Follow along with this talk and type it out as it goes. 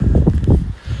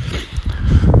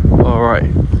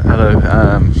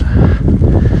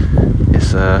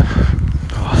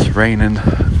raining,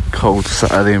 cold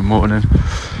Saturday morning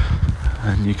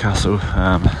in Newcastle.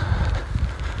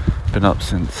 Been up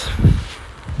since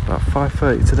about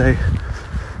 5:30 today.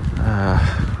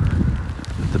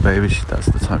 The baby, that's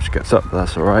the time she gets up, but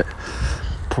that's alright.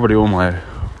 Probably all my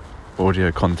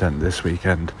audio content this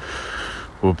weekend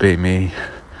will be me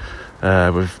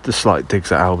with the slight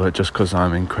digs at Albert, just because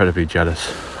I'm incredibly jealous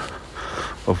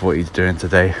of what he's doing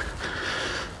today.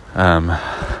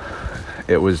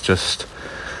 It was just,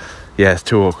 it's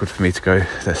too awkward for me to go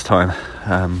this time.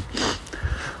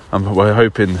 We're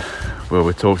hoping,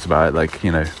 we talked about it, like,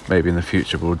 maybe in the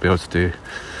future we'll be able to do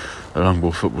a long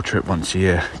ball football trip once a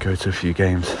year, go to a few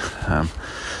games.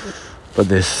 But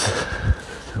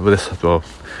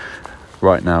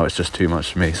right now it's just too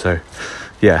much for me. So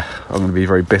I'm going to be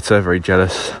very bitter, very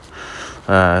jealous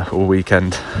all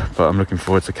weekend, but I'm looking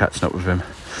forward to catching up with him.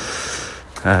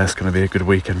 It's going to be a good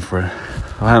weekend for him.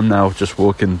 I am now just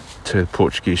walking to the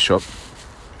Portuguese shop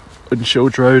in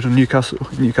Shield Road in Newcastle.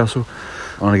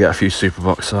 I want to get a few super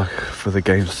box for the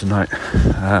games tonight.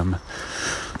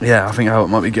 I think Albert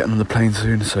might be getting on the plane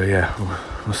soon, so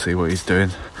we'll see what he's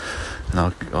doing,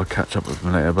 and I'll catch up with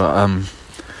him later. But a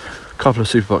couple of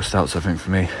super box stouts, I think, for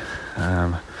me.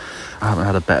 I haven't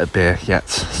had a better beer yet,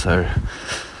 so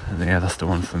that's the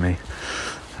one for me.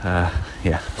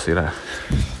 See you later.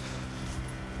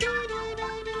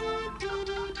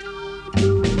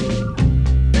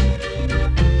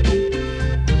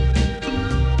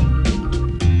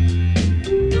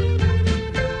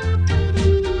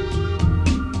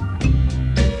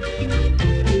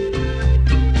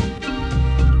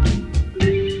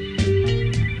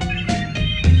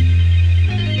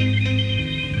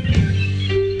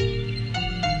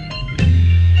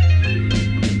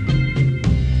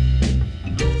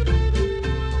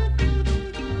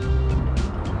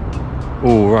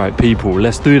 Alright people,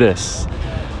 let's do this.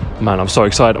 Man, I'm so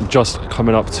excited. I'm just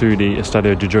coming up to the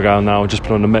Estadio de Dragão now. Just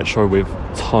been on the metro with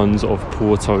tons of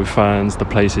Porto fans. The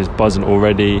place is buzzing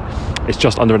already. It's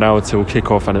just under an hour till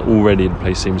kickoff and already the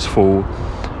place seems full.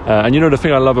 And the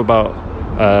thing I love about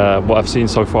what I've seen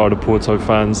so far of the Porto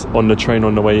fans on the train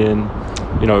on the way in,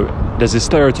 there's this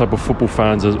stereotype of football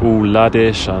fans as all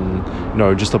laddish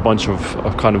and, just a bunch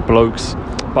of kind of blokes.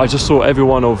 But I just saw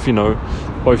everyone of,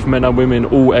 both men and women,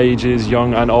 all ages,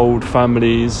 young and old,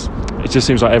 families. It just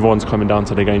seems like everyone's coming down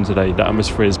to the game today. The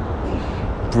atmosphere is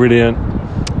brilliant.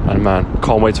 And man,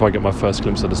 can't wait till I get my first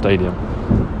glimpse of the stadium.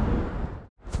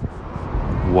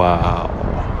 Wow.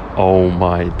 Oh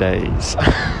my days.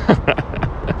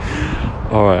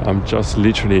 Alright, I'm just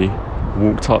literally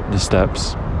walked up the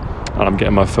steps and I'm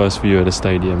getting my first view of the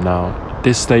stadium now.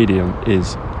 This stadium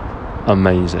is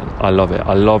amazing. I love it.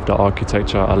 I love the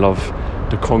architecture. I love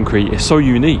the concrete. It's so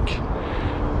unique.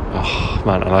 Oh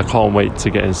man, and I can't wait to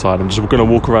get inside. I'm just going to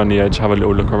walk around the edge, have a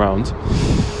little look around.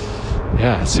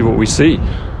 See what we see.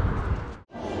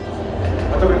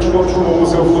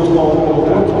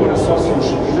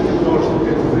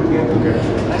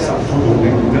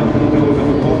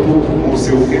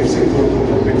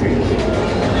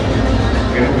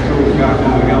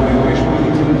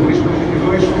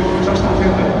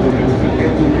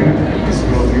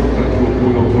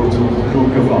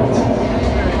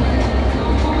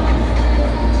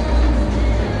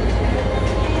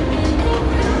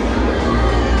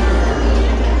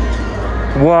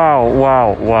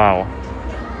 Wow.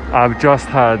 I've just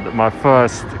had my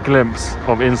first glimpse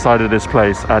of inside of this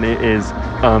place and it is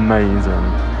amazing.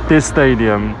 This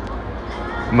stadium,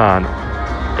 man,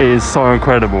 is so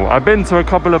incredible. I've been to a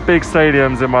couple of big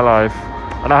stadiums in my life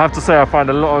and I have to say I find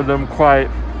a lot of them quite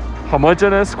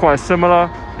homogeneous, quite similar.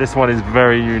 This one is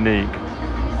very unique.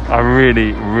 I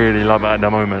really, really love it at the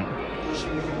moment.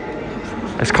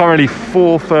 It's currently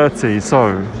 4:30,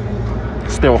 so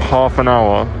still half an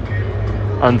hour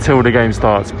until the game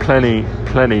starts.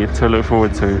 Plenty to look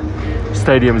forward to.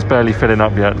 Stadium's barely filling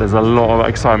up yet. There's a lot of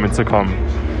excitement to come.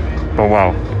 But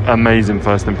wow, amazing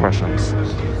first impressions.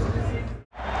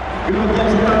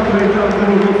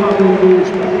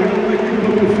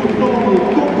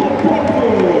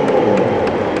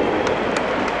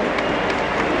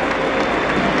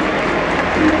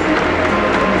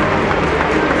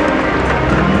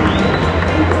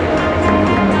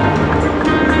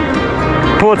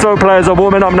 Porto players are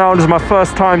warming up now. This is my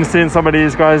first time seeing some of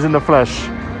these guys in the flesh.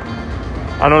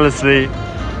 And honestly,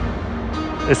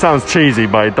 it sounds cheesy,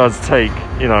 but it does take,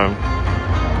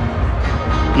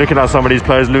 looking at some of these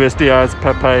players, Luis Diaz,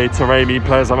 Pepe, Taremi,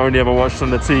 players I've only ever watched on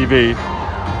the TV.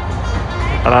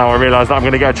 And now I realise that I'm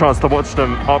going to get a chance to watch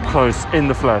them up close in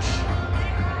the flesh.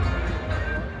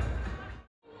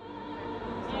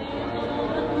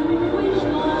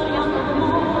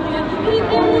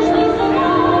 Temos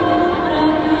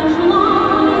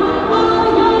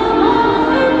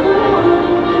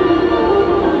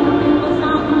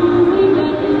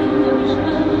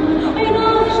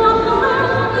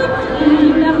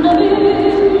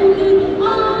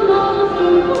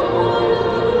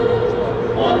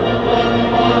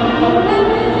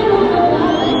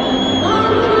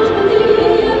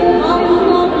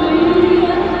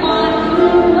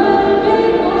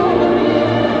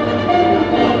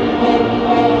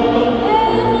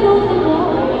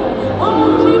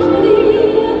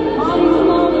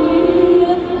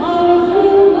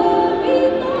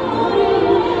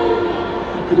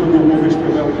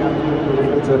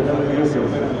a aliança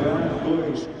Maranhão,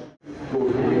 2,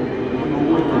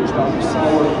 está no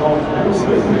Sauer, 9, 11,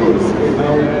 12,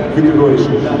 Caidão, 22,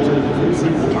 Nata,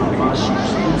 25, Armax,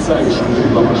 26,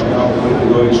 Vila Mascal,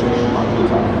 42,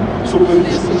 Maculitano. Sobre os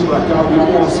estudos da Cabo e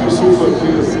Póncio, Silva,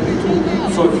 13,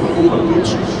 18, Roma,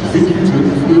 Pitch, 20,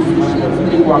 Fernanda,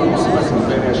 24, Sebastião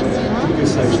Pérez,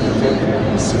 36, Tete,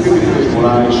 53,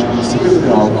 Moraes,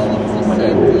 59,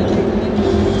 Maneiro.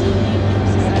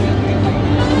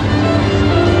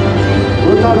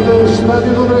 Boa tarde,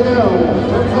 Estádio do Dragão.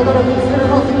 Vamos agora conhecer a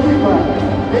nossa equipa.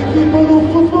 A equipa do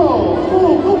Futebol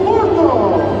Clube do Porto.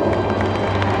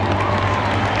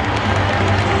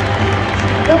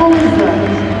 A baliza,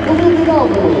 o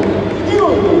 29,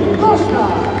 Diogo Costa.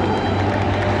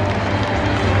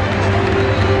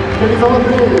 Camisola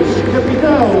 3,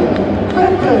 capitão,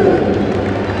 Pepe.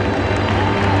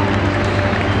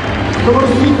 Número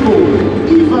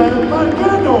 5, Ivan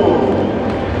Marcano.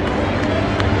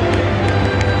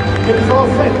 Camisola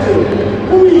 7,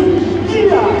 Luís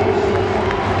Dias.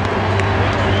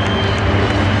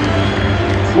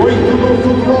 8 do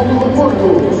Futebol do Porto,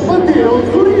 Mateus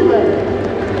Uribe.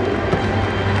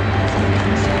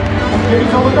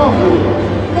 Camisola 9,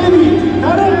 David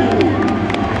Taremi.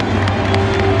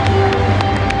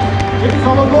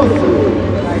 Camisola 12,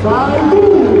 Saidu.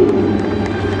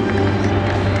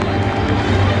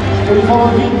 Camisola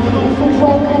 20 do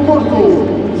Futebol do Porto,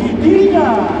 Titinha.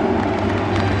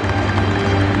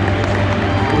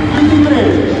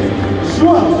 23,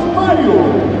 João Mário.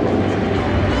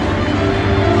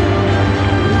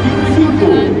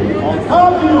 25,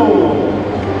 Otávio.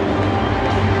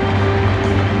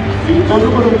 E o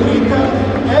número 30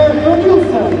 é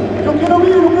Vanilson. Eu quero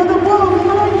ouvir um grande aplauso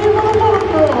para a equipa do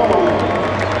Porto.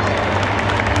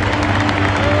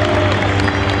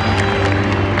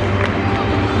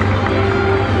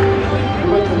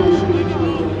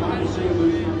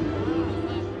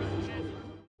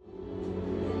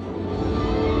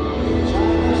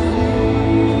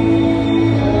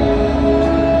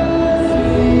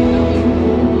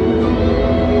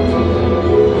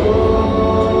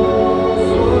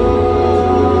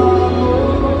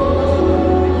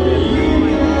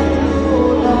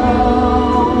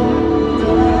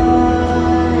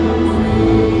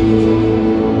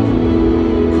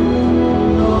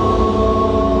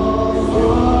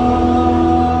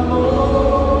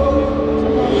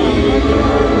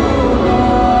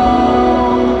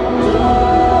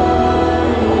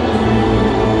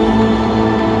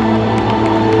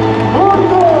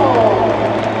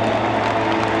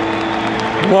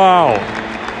 Wow.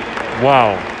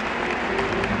 Wow.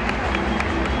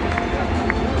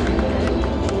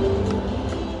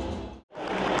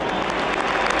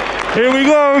 Here we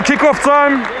go, kick-off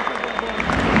time.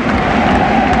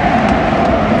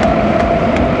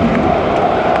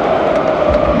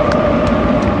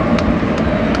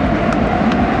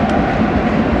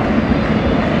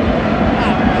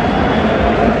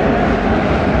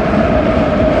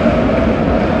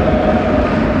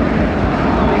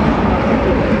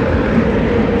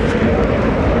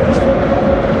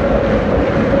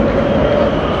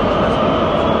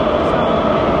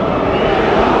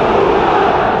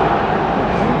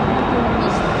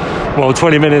 Well,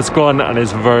 20 minutes gone and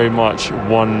it's very much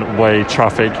one-way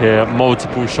traffic here.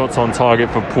 Multiple shots on target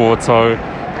for Porto.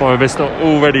 Boavista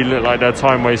already look like they're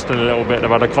time wasting a little bit. They've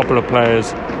had a couple of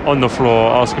players on the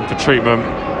floor asking for treatment.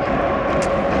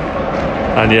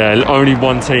 And yeah, only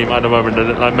one team at the moment that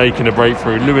look like making a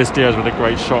breakthrough. Luis Diaz with a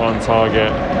great shot on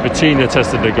target. Vitinha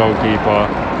tested the goalkeeper.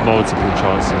 Multiple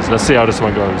chances. Let's see how this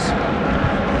one goes.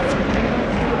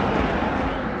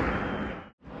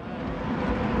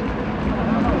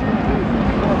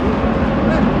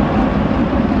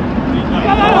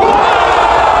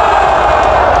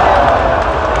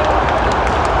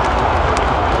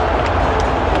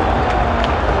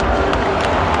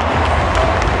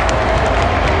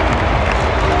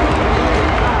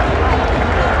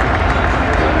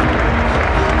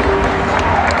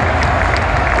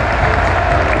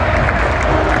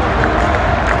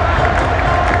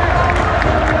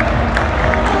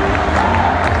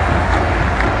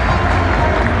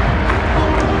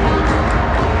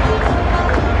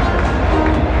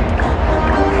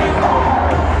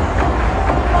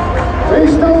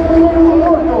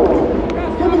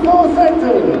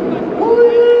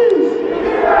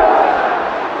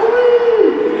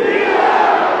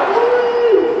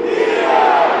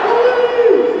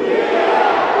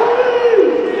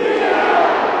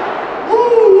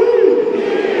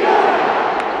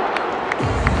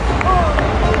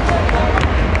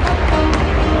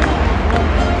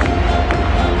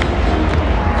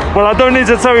 Well, I don't need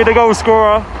to tell you the goal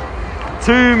scorer.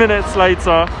 2 minutes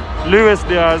later, Luis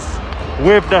Diaz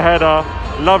with the header.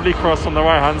 Lovely cross from the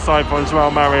right-hand side for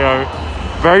João Mario.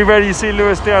 Very rarely you see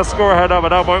Luis Diaz score a header, but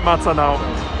that won't matter now.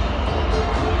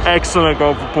 Excellent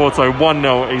goal for Porto,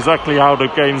 1-0, exactly how the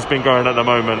game's been going at the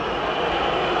moment.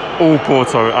 All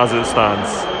Porto as it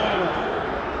stands.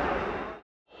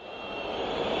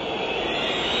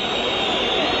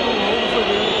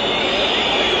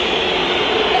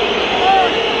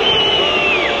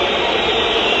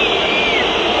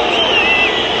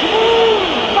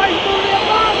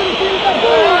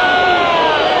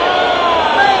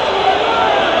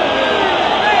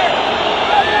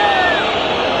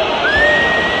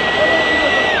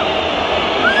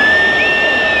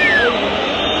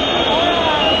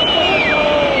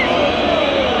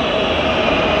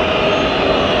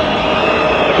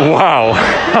 Wow.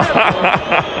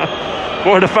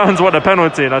 Well, the fans want a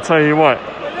penalty, and I tell you what,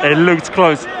 it looked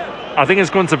close. I think it's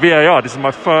gone to VAR. This is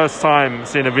my first time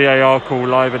seeing a VAR call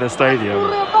live in a stadium.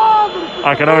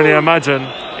 I can only imagine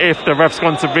if the ref's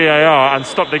gone to VAR and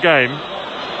stopped the game.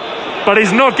 But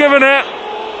he's not giving it.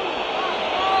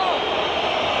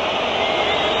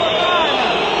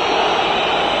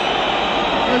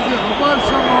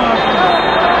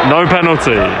 No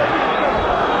penalty.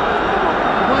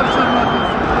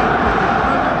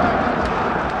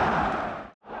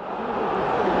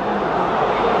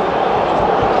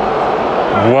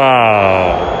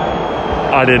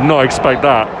 Wow, I did not expect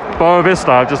that.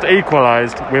 Boavista have just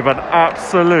equalised with an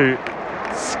absolute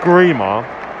screamer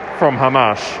from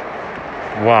Hamash.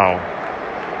 Wow.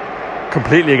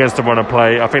 Completely against the run of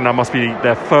play. I think that must be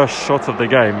their first shot of the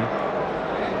game.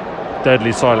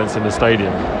 Deadly silence in the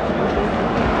stadium.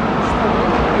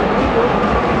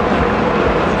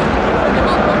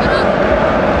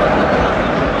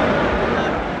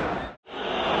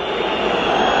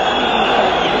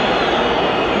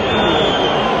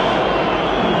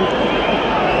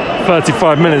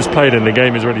 "35 minutes played and the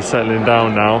game is really settling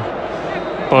down now.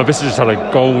 Boavista just had a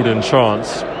golden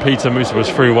chance. Peter Musa was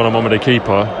through one-on-one with the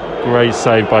keeper. Great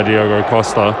save by Diogo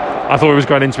Costa. I thought he was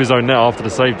going into his own net after the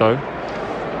save though.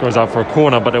 Goes out for a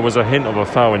corner, but there was a hint of a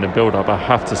foul in the build-up, I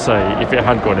have to say. If it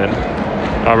had gone in,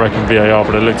 I reckon VAR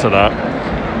would have looked at that.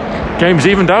 Game's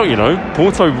evened out, you know.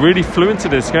 Porto really flew into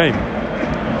this game.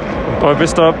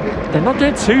 Boavista, they're not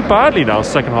doing too badly now,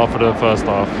 second half of the first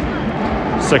half.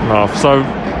 So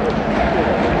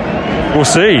we'll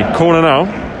see. Corner now.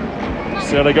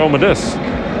 See how they go on with this.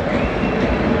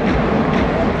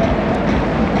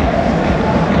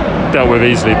 Dealt with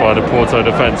easily by the Porto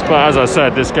defence. But as I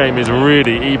said, this game is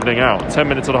really evening out. 10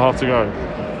 minutes and a half to go.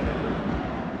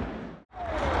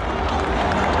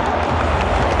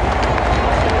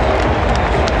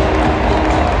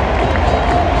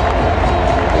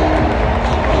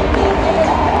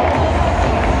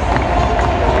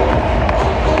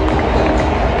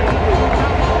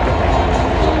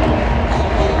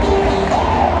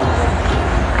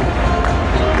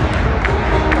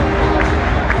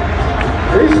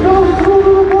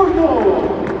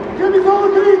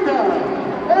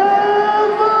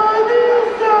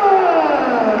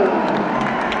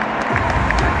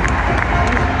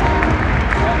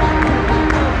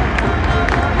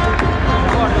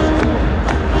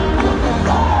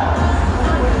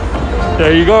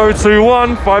 There you go,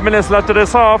 2-1, 5 minutes left of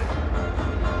this half.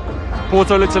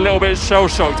 Porto looked a little bit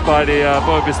shell-shocked by the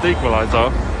Boavista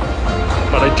equaliser,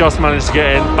 but they just managed to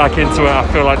get back into it. I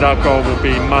feel like that goal will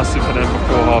be massive for them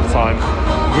before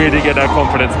half-time. Really get their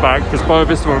confidence back, because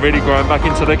Boavista were really growing back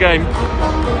into the game.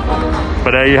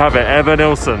 But there you have it,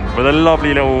 Evanilson with a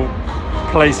lovely little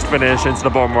placed finish into the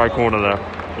bottom right corner there.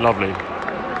 Lovely.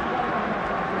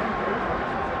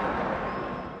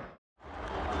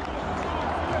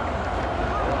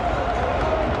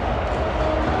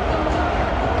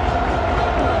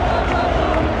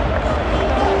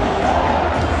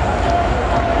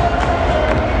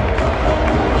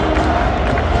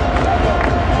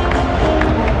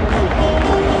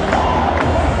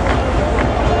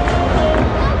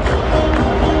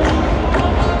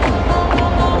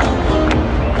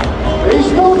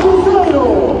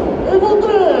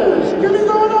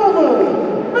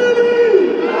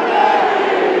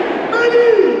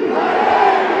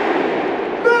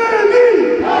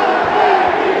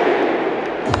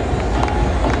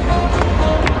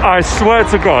 I swear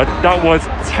to God, that was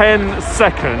 10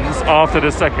 seconds after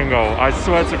the second goal. I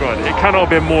swear to God, it cannot have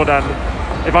been more than,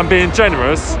 if I'm being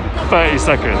generous, 30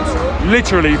 seconds.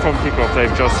 Literally from kickoff,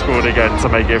 they've just scored again to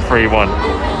make it 3-1.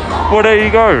 Well, there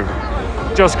you go.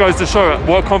 Just goes to show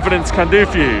what confidence can do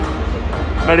for you.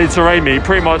 Mehdi Taremi,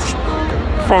 pretty much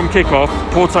from kickoff,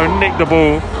 Porto nicked the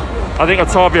ball I think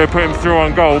Otavio put him through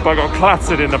on goal, but got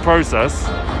clattered in the process.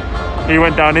 He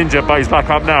went down injured, but he's back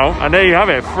up now. And there you have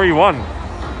it, 3-1.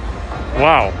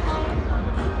 Wow.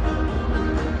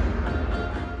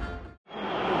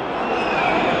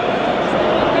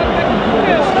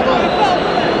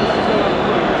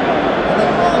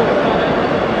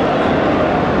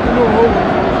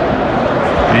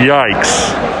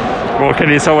 Yikes. What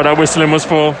can you tell what that whistling was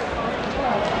for?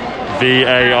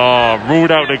 VAR. Ruled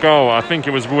out the goal. I think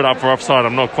it was ruled out for offside.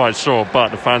 I'm not quite sure, but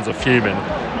the fans are fuming.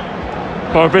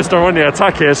 Boavista on the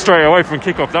attack here straight away from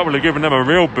kickoff. That would have given them a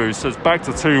real boost. So it's back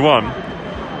to 2-1.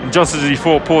 And just as he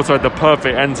thought Porto had the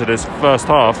perfect end to this first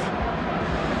half,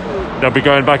 they'll be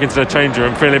going back into the change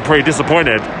room feeling pretty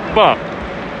disappointed. But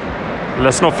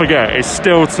let's not forget, it's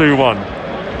still 2-1.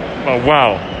 Oh,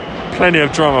 wow. Plenty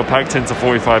of drama packed into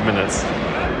 45 minutes.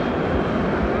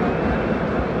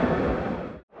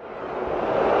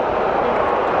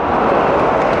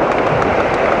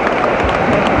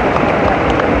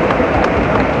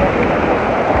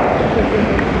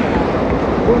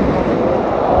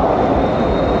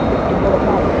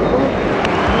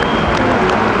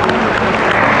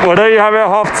 Well, there you have it,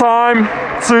 half time,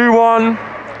 2-1.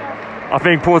 I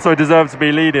think Porto deserved to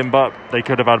be leading, but they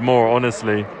could have had more,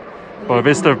 honestly.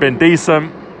 Boavista have been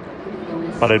decent,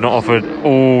 but they've not offered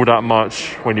all that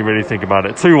much when you really think about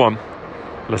it. 2-1.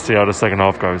 Let's see how the second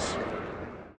half goes.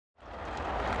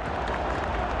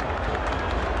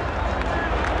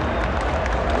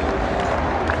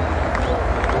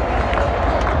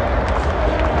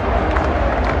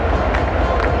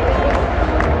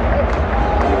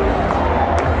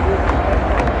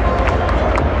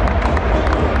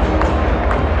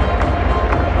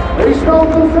 Está o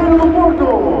terceiro do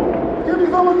Porto,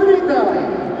 camisola 30,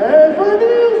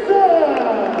 Evanilson!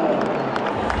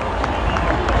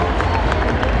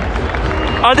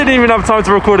 I didn't even have time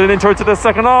to record an intro to the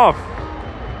second half.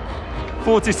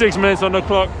 46 minutes on the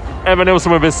clock.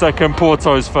 Evanilson with his second,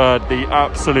 Porto's third. The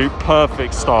absolute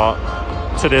perfect start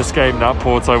to this game that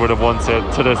Porto would have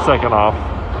wanted to the second half.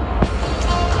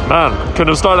 Man, couldn't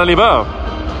have started any better.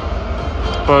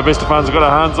 Boavista fans have got their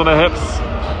hands on their hips.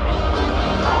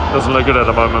 Doesn't look good at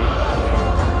the moment.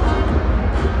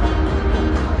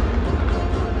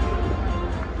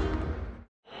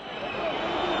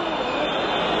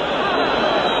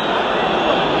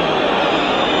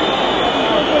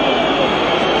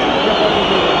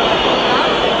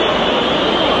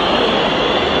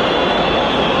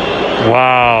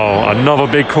 Wow, another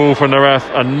big call from the ref,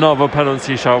 another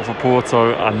penalty shout for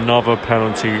Porto, another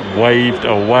penalty waved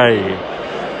away.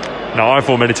 Now, I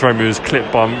thought Taremi was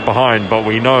clipped behind, but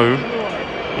we know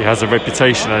he has a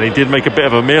reputation and he did make a bit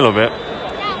of a meal of it.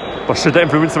 But should that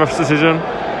influence the ref's decision?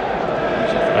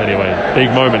 Anyway, big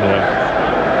moment here.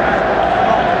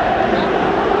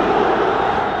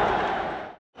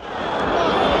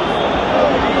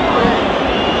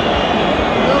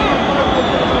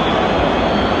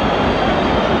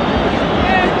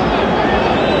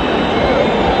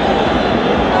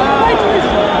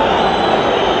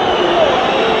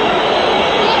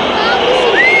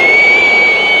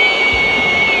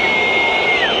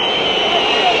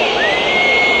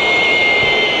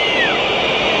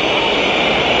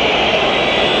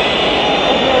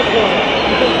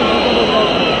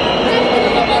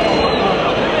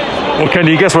 Well, can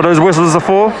you guess what those whistles are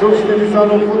for?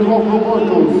 Socializado o futebol pro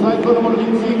Porto, sai com o número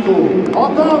 25,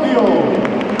 Otavio!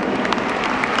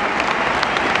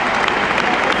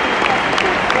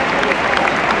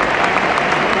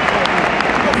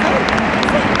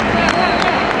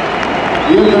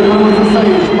 E o número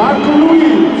 16, Marco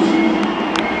Luiz!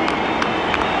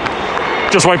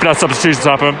 Just wait for that substitution to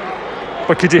happen.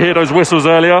 But could you hear those whistles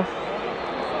earlier?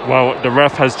 Well, the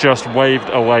ref has just waved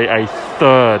away a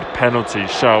third penalty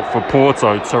shout for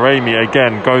Porto. Taremi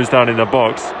again goes down in the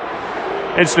box.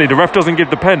 Instantly, the ref doesn't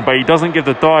give the pen, but he doesn't give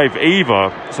the dive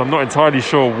either. So I'm not entirely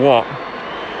sure what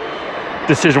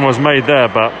decision was made there,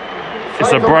 but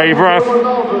it's a brave ref.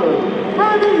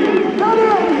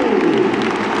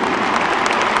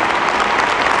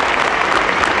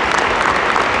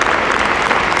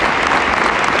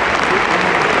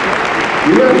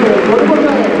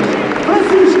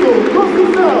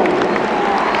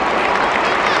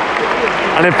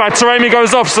 And in fact, Taremi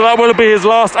goes off, so that will be his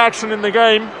last action in the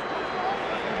game.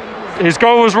 His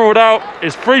goal was ruled out.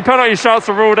 His 3 penalty shouts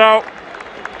are ruled out.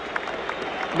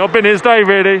 Not been his day,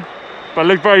 really, but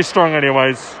looked very strong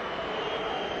anyways.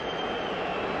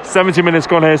 70 minutes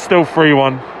gone here, still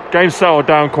 3-1. Game settled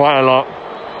down quite a lot.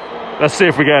 Let's see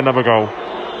if we get another goal.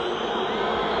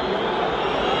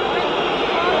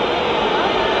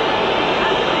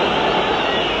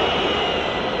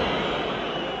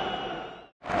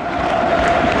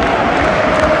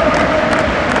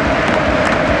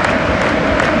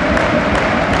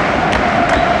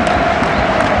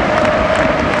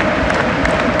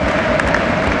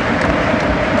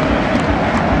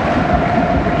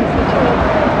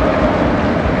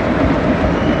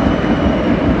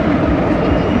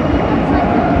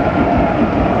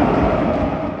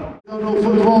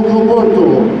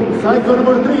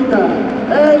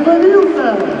 30, Evan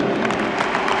Hilton.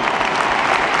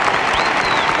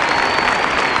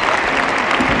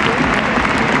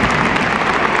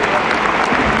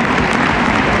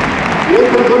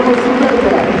 Entra con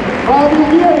bicicletta, Fabio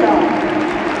Vieira.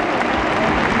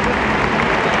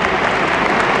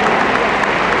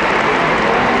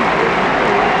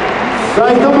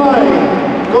 Sai também,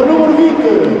 con numero 20,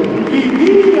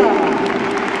 Vitinha.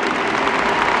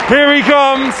 Here he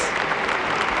comes.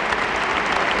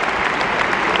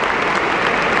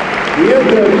 E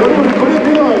entra con numero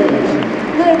 42,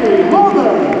 Danny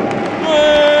Mulder.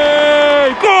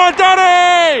 Hey! Go on,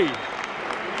 Danny!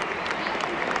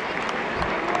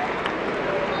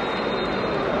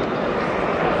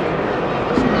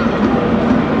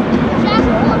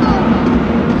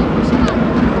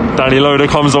 Danny Loader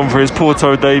comes on for his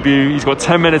Porto debut. He's got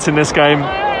 10 minutes in this game.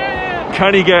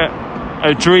 Can he get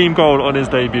a dream goal on his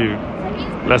debut?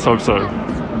 Let's hope so. Come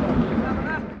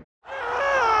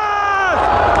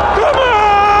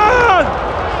on!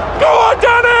 Go on,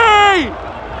 Danny!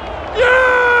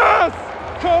 Yes!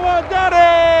 Come on,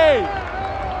 Danny!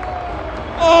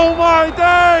 Oh my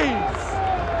days!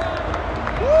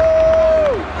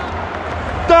 Woo!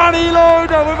 Danny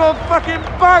Loader with a fucking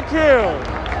back heel!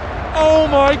 Oh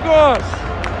my gosh!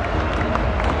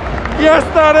 Yes,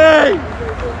 Danny!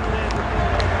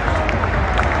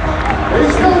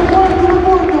 Está o quarto do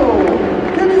Porto,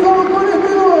 camisola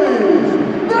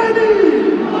 42, Danny!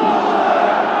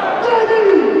 Danny!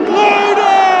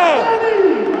 Loader! Danny!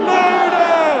 Loader!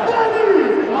 Danny!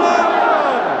 Loader!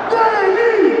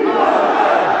 Danny!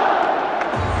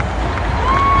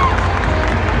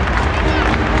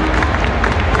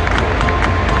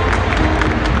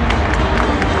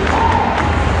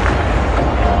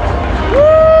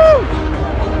 Woo!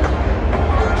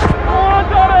 Come on,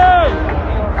 Danny!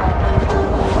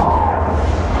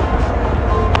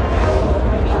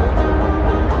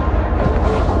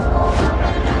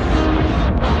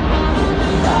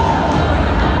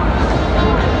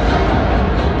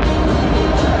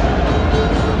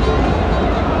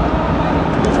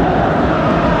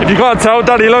 If you can't tell,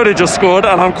 Danny Loader just scored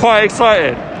and I'm quite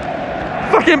excited.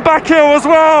 Fucking back heel as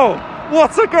well!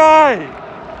 What a guy!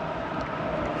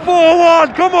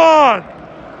 4-1, come on!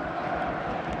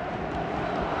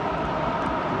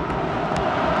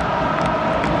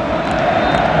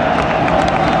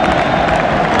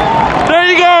 There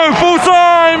you go, full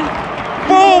time!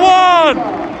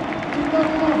 4-1!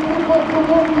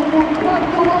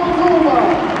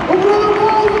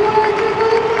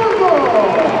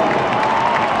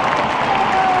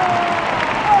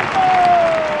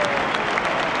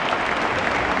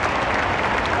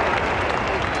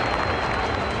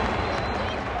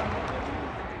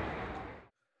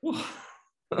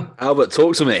 Albert,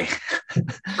 talk to me.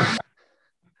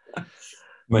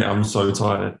 Mate, I'm so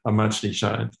tired. I'm actually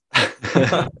shattered.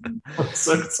 I'm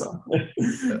so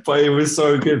tired. But it was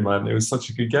so good, man. It was such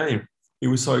a good game. It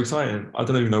was so exciting. I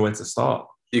don't even know where to start.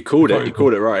 You called it. You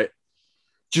called it right.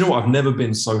 Do you know what? I've never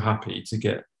been so happy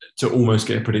to almost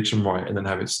get a prediction right and then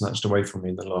have it snatched away from me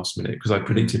in the last minute, because I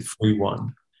predicted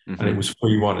 3-1 and it was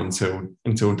 3-1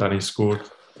 until Danny scored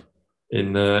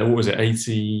in what was it,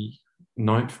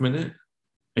 89th minute?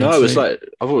 No, it was like,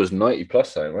 I thought it was 90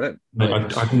 plus though, wasn't it? No,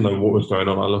 I didn't know what was going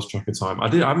on. I lost track of time. I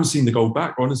haven't seen the goal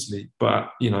back, honestly,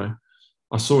 but you know,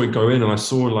 I saw it go in and I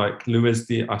saw like Luis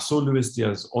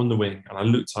Diaz on the wing and I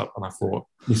looked up and I thought,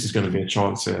 this is going to be a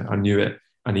chance here. I knew it.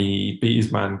 And he beat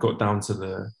his man, got down to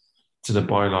the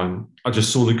byline. I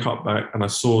just saw the cutback and I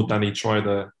saw Danny try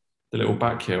the little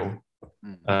back heel.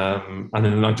 And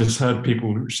then I just heard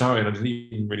people shouting. I didn't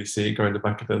even really see it go in the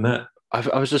back of the net.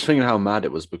 I was just thinking how mad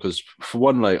it was because, for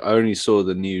one, like I only saw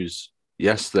the news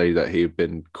yesterday that he had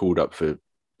been called up for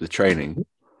the training.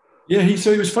 Yeah, so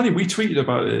it was funny. We tweeted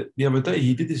about it the other day.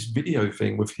 He did this video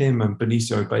thing with him and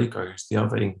Benicio Bacco, who's the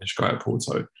other English guy at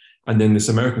Porto, and then this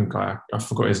American guy. I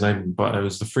forgot his name, but it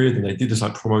was the three of them. They did this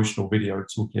like promotional video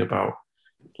talking about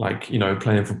like, you know,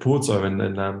 playing for Porto, and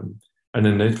then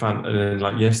they found, and then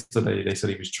like yesterday they said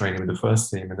he was training with the first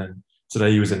team, and then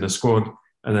today he was in the squad.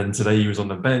 And then today he was on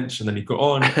the bench and then he got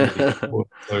on.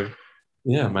 So,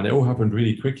 yeah, man, it all happened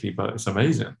really quickly, but it's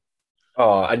amazing.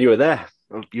 Oh, and you were there.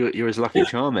 You're his lucky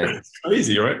charm, mate. It's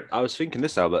crazy, right? I was thinking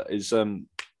this, Albert, is I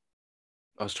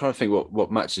was trying to think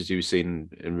what matches you've seen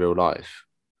in real life.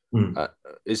 Would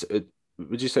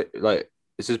you say, like,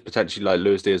 is this potentially like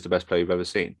Luis Diaz the best player you've ever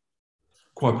seen?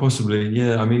 Quite possibly,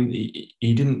 yeah. I mean,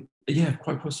 he didn't, yeah,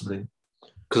 quite possibly.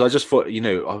 Because I just thought, you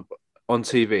know, on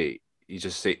TV, you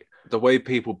just see the way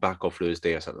people back off Luis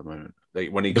Diaz at the moment. Like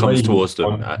when he comes towards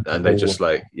them and they just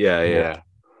like, yeah,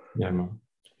 man.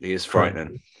 he is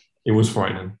frightening. It was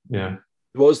frightening, yeah.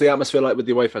 What was the atmosphere like with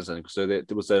the away fans then? So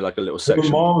was there like a little We're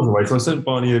section? miles away, so I sent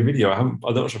Barney a video. I'm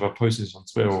not sure if I posted this on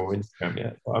Twitter or Instagram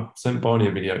yet, but I sent Barney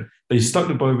a video. They stuck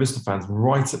the Boa Vista fans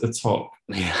right at the top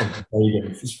Yeah. of the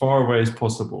stadium, as far away as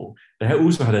possible. They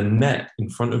also had a net in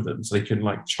front of them, so they couldn't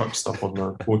like chuck stuff on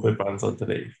the Porto fans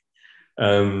underneath.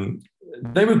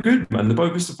 They were good, man. The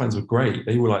Boa Vista fans were great.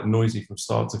 They were like noisy from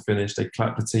start to finish. They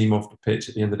clapped the team off the pitch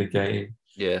at the end of the game.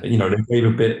 Yeah. You know, they gave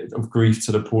a bit of grief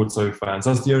to the Porto fans.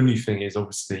 That's the only thing is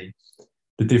obviously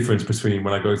the difference between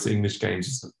when I go to English games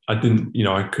is I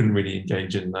couldn't really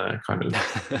engage in kind of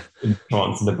in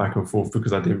chants and the back and forth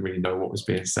because I didn't really know what was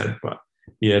being said. But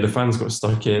yeah, the fans got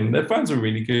stuck in. Their fans were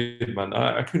really good, man.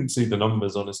 I couldn't see the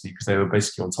numbers, honestly, because they were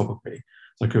basically on top of me.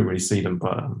 So I couldn't really see them,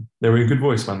 but they were in good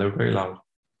voice, man. They were very loud.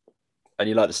 And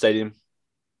you like the stadium?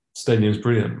 Stadium's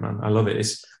brilliant, man. I love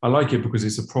it. I like it because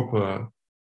it's a proper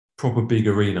big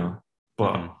arena,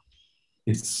 but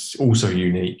it's also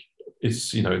unique.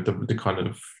 It's, you know, the kind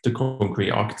of the concrete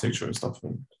architecture and stuff,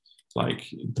 and like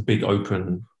the big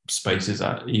open spaces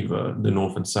at either the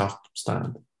north and south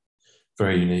stand.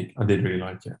 Very unique. I did really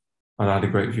like it, and I had a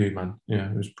great view, man. Yeah,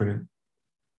 it was brilliant.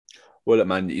 Well, look,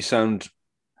 man, you sound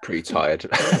pretty tired.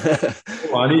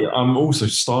 I'm also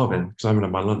starving because I haven't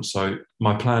had my lunch. So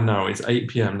my plan now is 8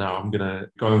 p.m. now. I'm gonna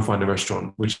go and find a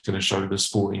restaurant which is gonna show the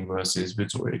Sporting versus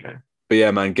Vitória game. But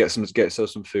yeah, man, get yourself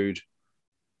some food.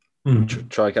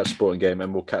 Try and catch a Sporting game,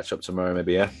 and we'll catch up tomorrow,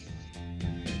 maybe. Yeah.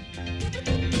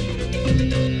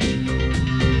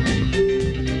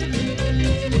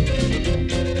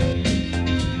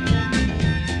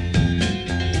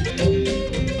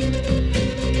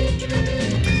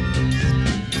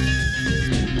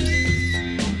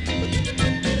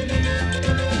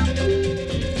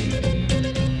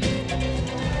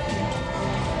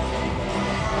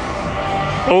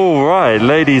 All right,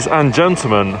 ladies and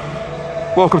gentlemen,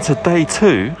 welcome to day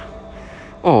 2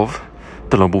 of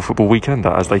the Long Ball Football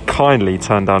Weekender, as they kindly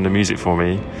turned down the music for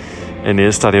me in the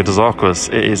Estadio dos Arcos.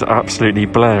 It is absolutely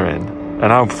blaring.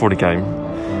 An hour before the game,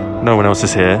 no one else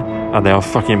is here, and they are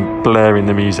fucking blaring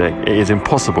the music. It is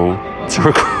impossible to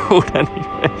record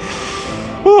anything.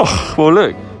 Oh, well,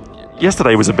 look,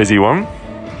 yesterday was a busy one,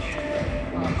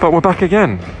 but we're back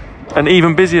again. An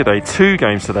even busier day, 2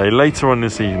 games today. Later on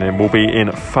this evening, we'll be in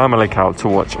Famalicão to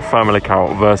watch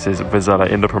Famalicão versus Vizela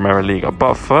in the Primeira Liga.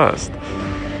 But first,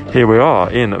 here we are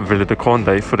in Vila do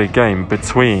Conde for the game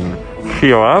between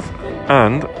Rio Ave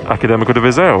and Académico de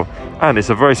Viseu. And it's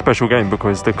a very special game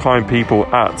because the kind people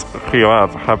at Rio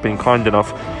Ave have been kind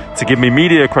enough to give me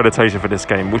media accreditation for this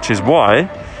game, which is why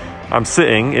I'm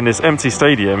sitting in this empty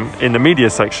stadium in the media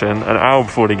section an hour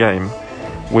before the game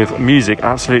with music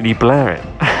absolutely blaring.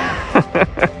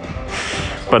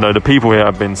 But no, the people here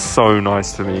have been so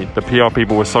nice to me. The PR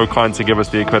people were so kind to give us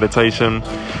the accreditation.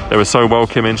 They were so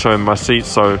welcoming, showing my seats.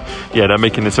 So yeah, they're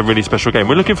making this a really special game.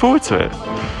 We're looking forward to it.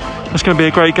 It's going to be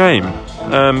a great game.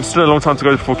 Still a long time to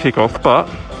go before kickoff, but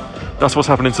that's what's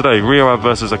happening today. Rio Ave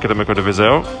versus Académico de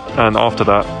Viseu, and after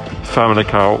that,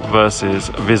 Famalicão versus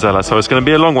Vizela. So it's going to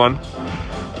be a long one,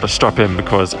 but strap in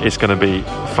because it's going to be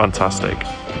fantastic.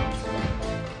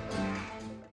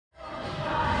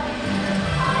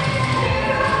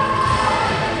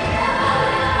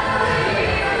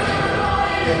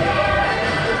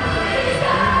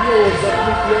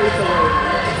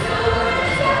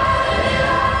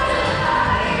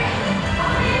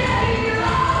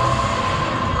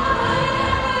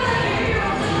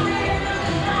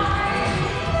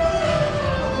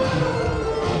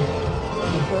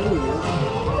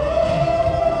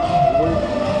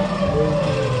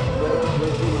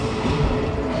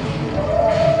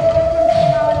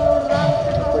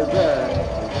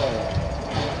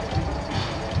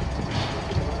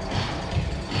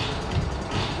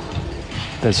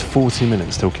 There's 40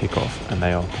 minutes till kick-off, and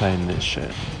they are playing this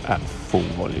shit at full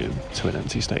volume to an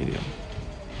empty stadium.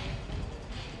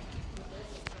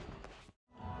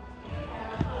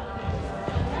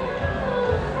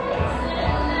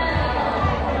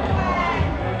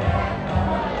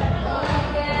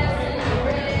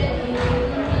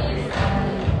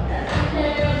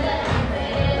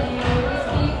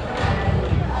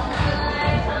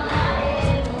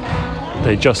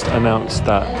 They just announced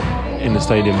that in the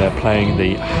stadium they're playing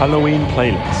the Halloween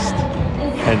playlist,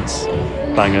 hence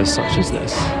bangers such as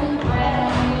this.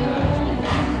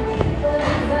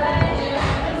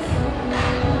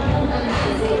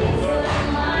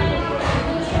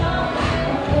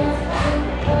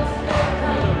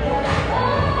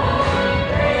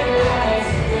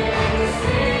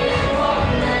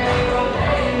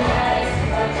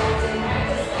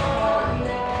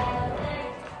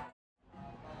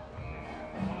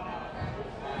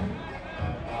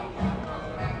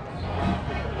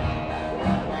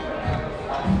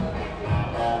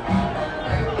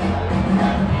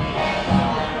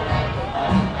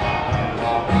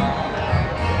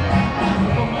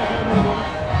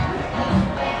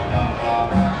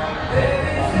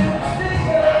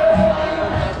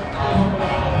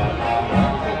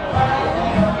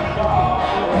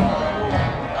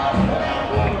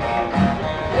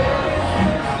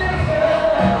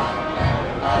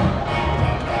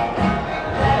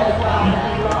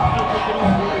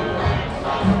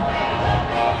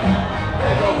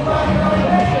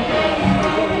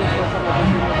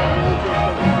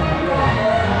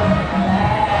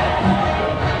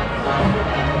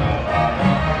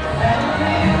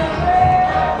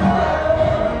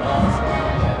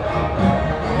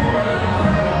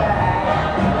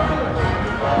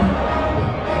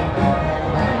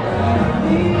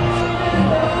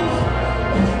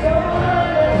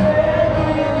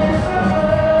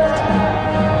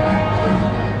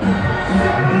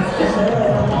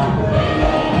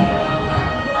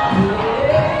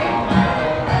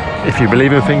 If you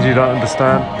believe in things you don't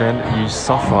understand, then you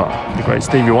suffer. The great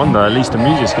Stevie Wonder, at least the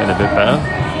music's getting a bit better.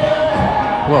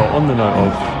 Well, on the note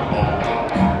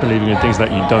of believing in things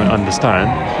that you don't understand,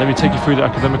 let me take you through the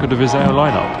Academico de Viseu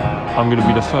lineup. I'm going to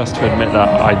be the first to admit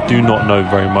that I do not know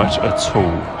very much at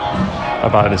all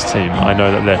about this team. I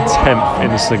know that they're 10th in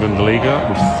the Segunda Liga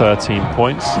with 13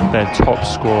 points. Their top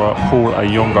scorer, Paul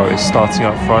Ayongo, is starting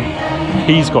up front.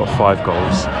 He's got 5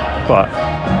 goals, but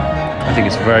I think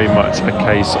it's very much a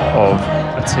case of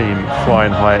a team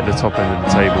flying high at the top end of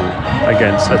the table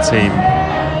against a team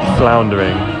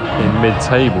floundering in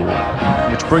mid-table,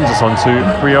 which brings us on to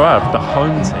Rio Ave, the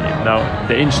home team. Now,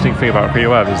 the interesting thing about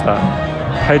Rio Ave is that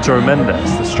Pedro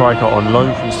Mendes, the striker on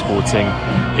loan from Sporting,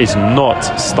 is not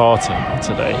starting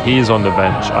today. He is on the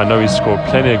bench. I know he's scored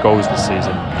plenty of goals this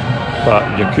season, but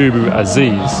Yakubu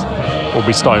Aziz will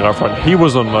be starting up front. He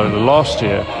was on loan last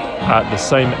year at the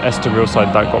same Estoril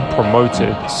side that got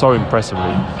promoted so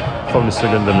impressively from the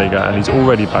Segunda Liga, and he's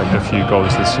already bagged a few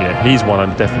goals this year. He's one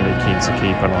I'm definitely keen to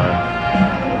keep an eye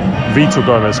on. Vitor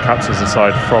Gomes captures the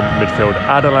side from midfield.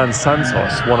 Adelan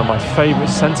Santos, one of my favourite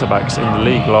centre-backs in the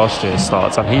league last year,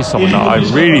 starts, and he's someone that I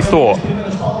really thought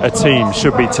a team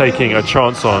should be taking a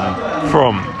chance on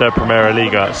from the Primera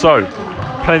Liga. So,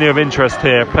 plenty of interest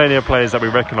here, plenty of players that we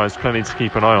recognise, plenty to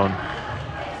keep an eye on.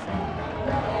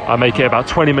 I make it about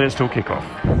 20 minutes till kickoff.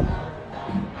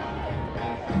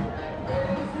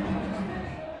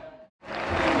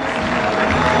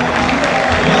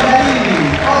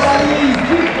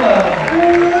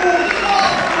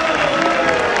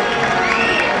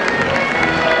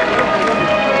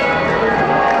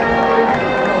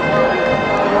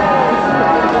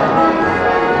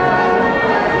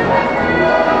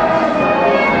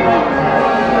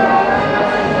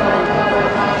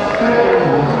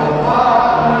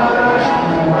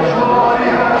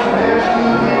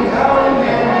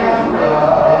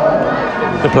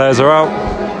 The players are out.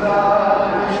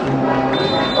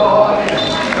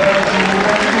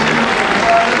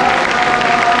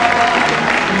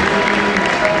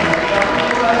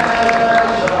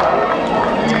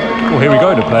 Well, here we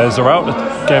go. The players are out. The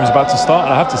game's about to start,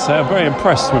 and I have to say I'm very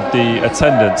impressed with the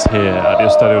attendance here at the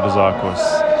Estadio dos Arcos.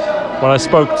 When I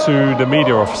spoke to the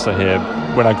media officer here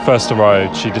when I first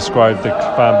arrived, she described the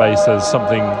fan base as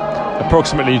something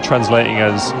approximately translating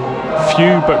as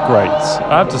few but great.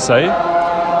 I have to say,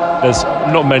 there's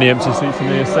not many empty seats in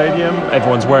the stadium.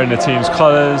 Everyone's wearing the team's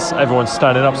colours. Everyone's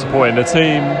standing up supporting the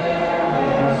team.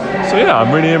 So yeah,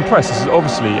 I'm really impressed. This is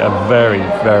obviously a very,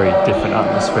 very different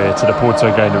atmosphere to the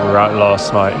Porto game that we were at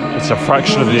last night. It's a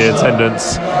fraction of the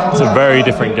attendance. It's a very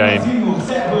different game,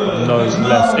 no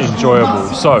less enjoyable.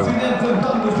 So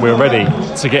we're ready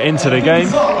to get into the game.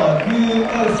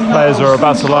 Players are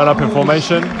about to line up in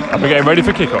formation, and we're getting ready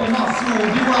for kickoff.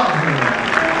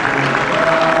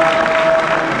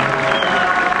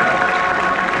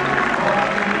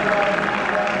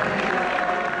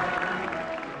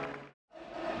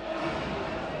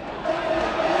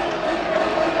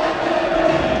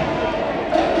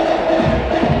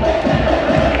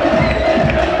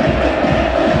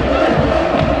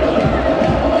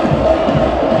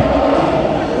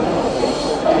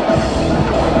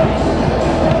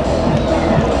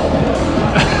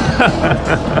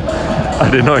 I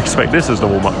did not expect this as the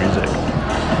warm-up music.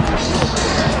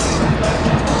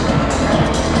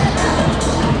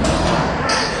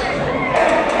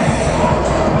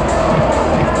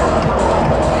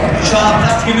 Já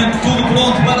praticamente tudo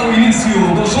pronto para o início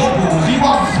do jogo. Rio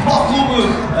Ave Futebol Clube,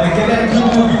 Académico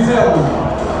de Viseu.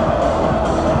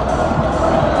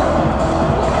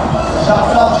 Já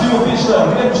será possível vista,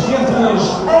 grandes diantes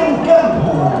em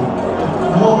campo.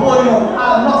 No apoio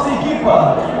à nossa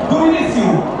equipa, do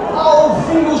início ao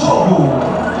fim do jogo.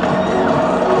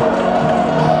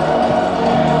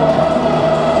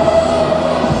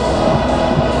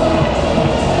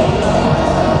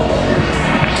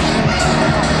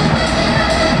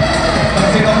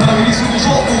 Vamos então para o início do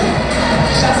jogo.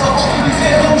 Já só posso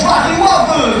dizer, vamos lá.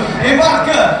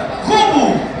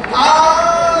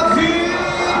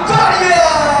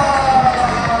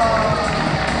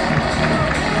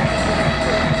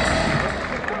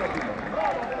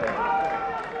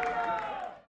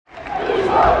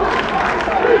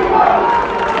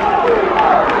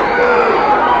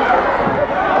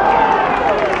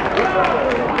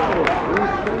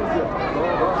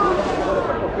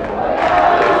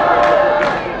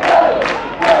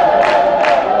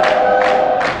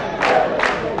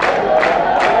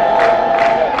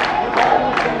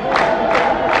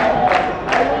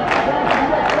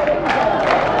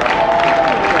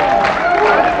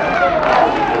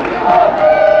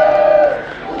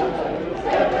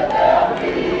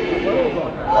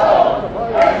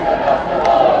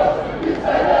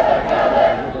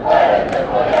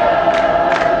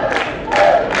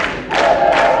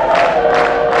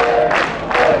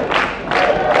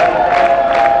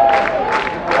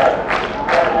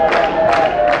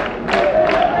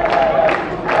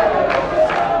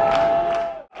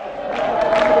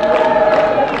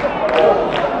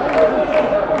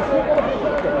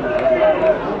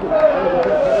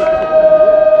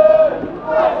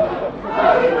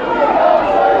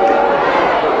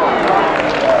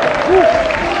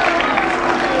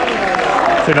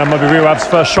 I think that might be Rio Ave's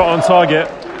first shot on target.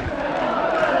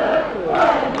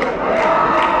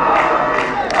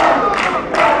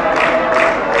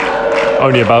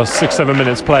 Only about 6-7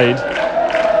 minutes played,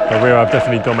 but Rio Ave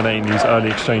definitely dominating these early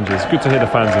exchanges. Good to hear the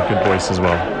fans in good voice as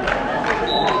well.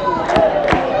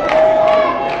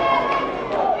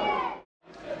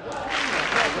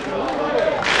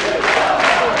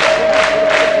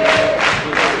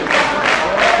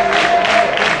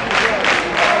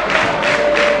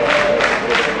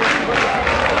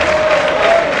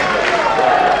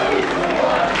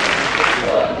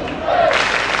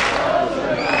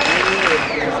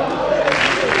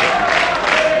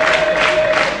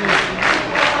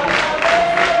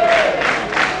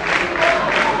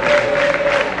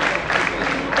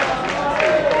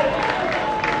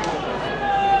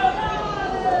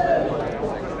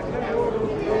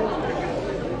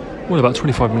 Well, about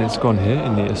 25 minutes gone here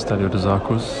in the Estadio dos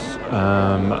Arcos.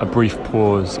 A brief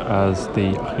pause as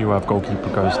the Rio Ave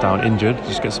goalkeeper goes down injured,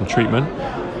 just get some treatment.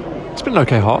 It's been an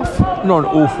okay half, not an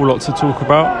awful lot to talk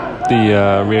about.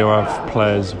 The Rio Ave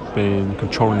players have been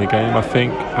controlling the game, I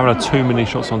think. Haven't had too many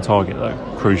shots on target though,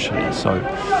 crucially. So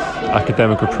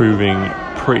Academic are proving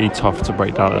pretty tough to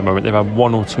break down at the moment. They've had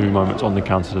 1 or 2 moments on the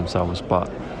counter themselves,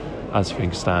 but as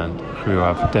things stand, Rio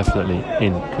Ave definitely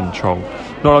in control.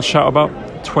 Not a lot to shout about.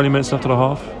 20 minutes left of the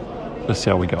half. Let's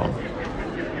see how we go on.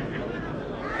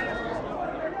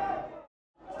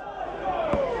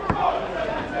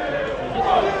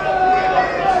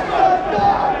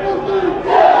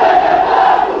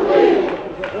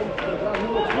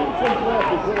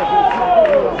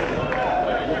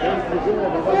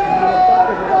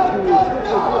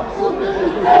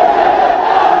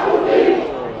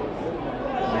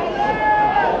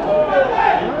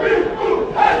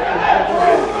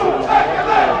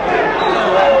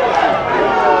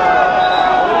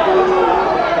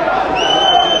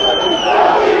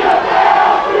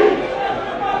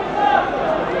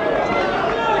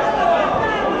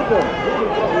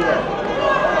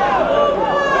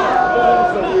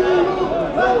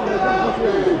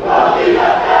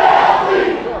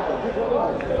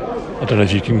 I don't know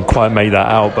if you can quite make that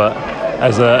out, but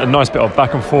there's a nice bit of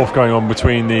back and forth going on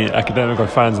between the Academico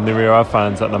fans and the Rio Ave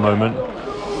fans at the moment.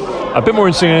 A bit more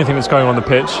interesting than anything that's going on the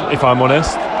pitch, if I'm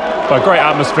honest. But great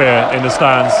atmosphere in the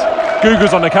stands.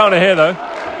 Gugu's on the counter here, though.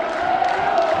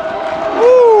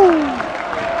 Woo!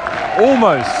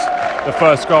 Almost the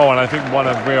first goal, and I think one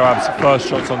of Rio Ave's first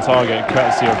shots on target,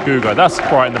 courtesy of Gugu. That's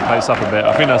brightened the place up a bit.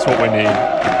 I think that's what we need.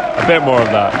 A bit more of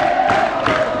that.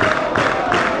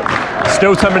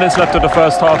 Still 10 minutes left of the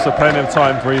first half, so plenty of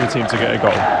time for either team to get a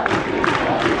goal.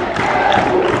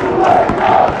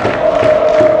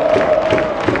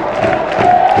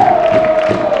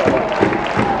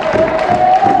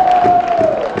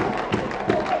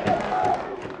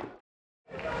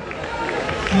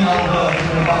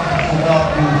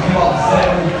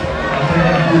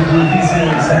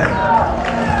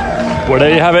 Well,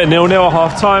 there you have it, 0-0 at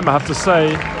half-time. I have to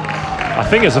say, I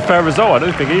think it's a fair result. I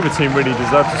don't think either team really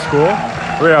deserved to score.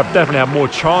 Rio Ave definitely had more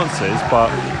chances,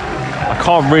 but I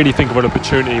can't really think of an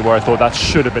opportunity where I thought that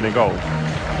should have been a goal.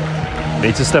 They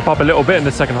need to step up a little bit in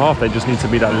the second half. They just need to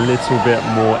be that little bit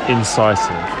more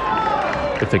incisive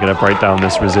if they're going to break down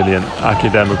this resilient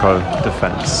Academico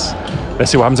defence.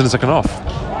 Let's see what happens in the second half.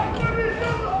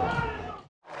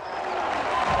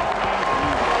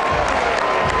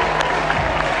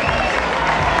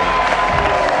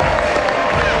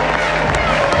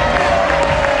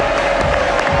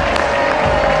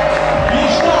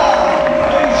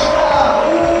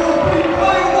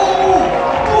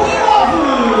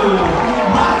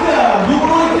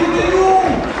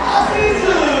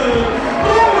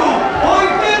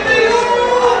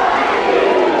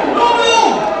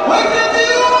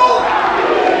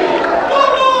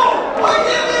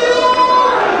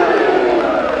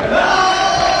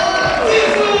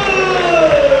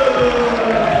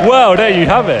 Well, there you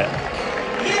have it.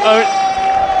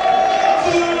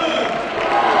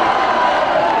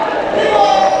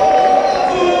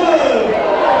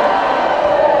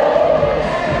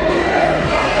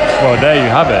 Well, there you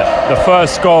have it. The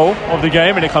first goal of the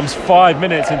game, and it comes 5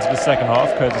 minutes into the second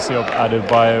half, courtesy of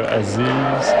Adebayo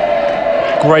Aziz.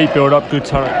 Great build-up, good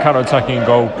counter-attacking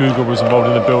goal. Gugu was involved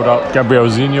in the build-up. Gabriel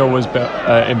Zinho was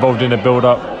involved in the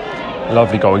build-up.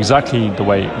 Lovely goal, exactly the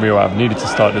way Rio Ave needed to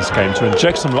start this game, to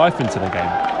inject some life into the game,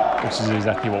 which is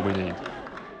exactly what we need.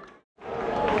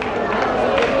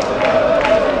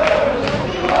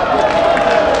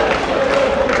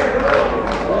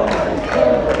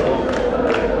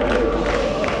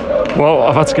 Well,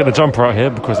 I've had to get the jumper out here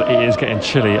because it is getting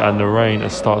chilly and the rain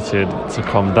has started to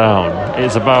come down.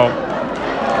 It's about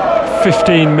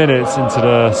 15 minutes into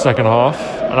the second half,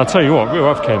 and I'll tell you what, Rio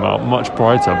Ave came out much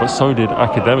brighter, but so did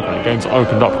Academico. The game's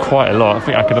opened up quite a lot. I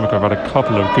think Academico have had a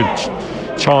couple of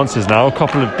good chances now, a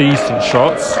couple of decent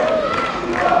shots.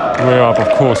 Rio Ave,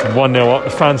 of course, 1-0 up.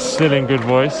 The fans still in good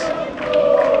voice.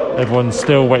 Everyone's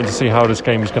still waiting to see how this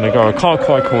game is going to go. I can't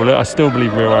quite call it. I still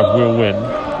believe Rio Ave will win,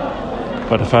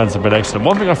 but the fans have been excellent.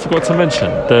 One thing I forgot to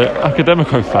mention, the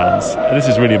Academico fans, and this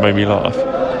has really made me laugh,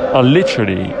 are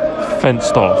literally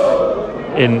fenced off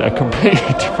in a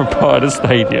completely different part of the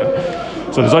stadium.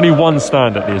 So there's only one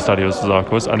stand at the Estadio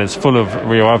Zarcos, and it's full of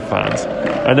Rio Ave fans.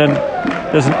 And then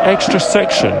there's an extra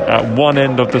section at one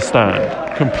end of the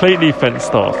stand, completely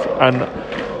fenced off, and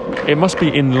it must be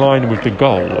in line with the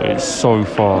goal. It's so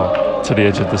far to the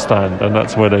edge of the stand, and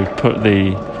that's where they put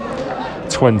the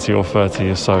 20 or 30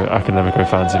 or so Academico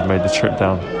fans who've made the trip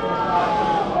down.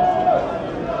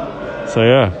 So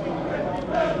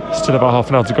yeah, still about half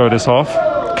an hour to go this half.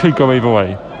 Could go either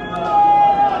way.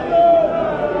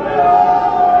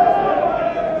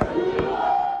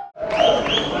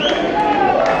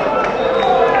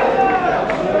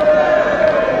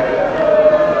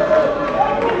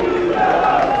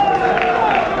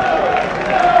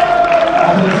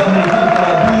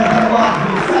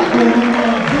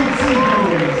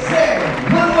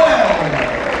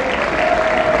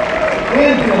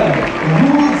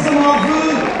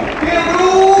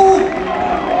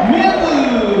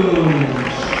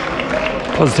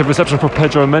 Positive reception for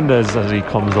Pedro Mendes as he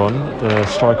comes on. The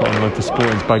striker on loan for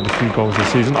Sporting's bagged a few goals this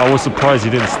season. I was surprised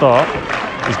he didn't start.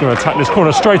 He's going to attack this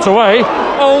corner straight away. And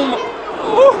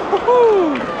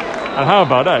how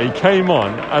about that? He came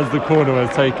on as the corner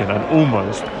was taken and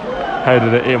almost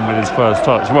headed it in with his first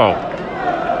touch. Well,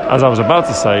 as I was about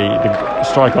to say, the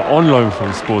striker on loan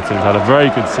from Sporting's had a very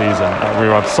good season at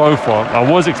Rio Ave so far. I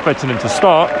was expecting him to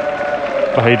start,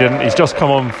 but he didn't. He's just come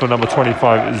on for number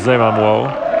 25, Zé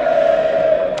Manuel.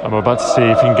 I'm about to see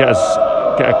if he can get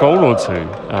a goal or two.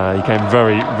 He came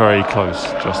very, very close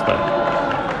just then.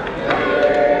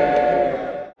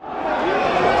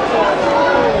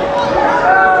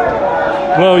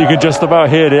 Well, you can just about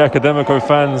hear the Academico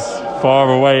fans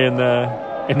far away in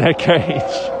their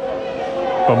cage.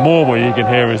 But more what you can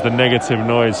hear is the negative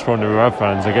noise from the Rio Ave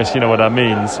fans. I guess you know what that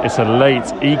means. It's a late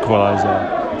equaliser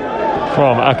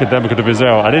from Academico de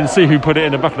Viseu. I didn't see who put it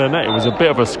in the back of the net. It was a bit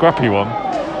of a scrappy one.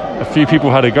 A few people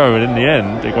had a go, and in the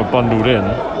end, it got bundled in.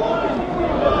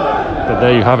 But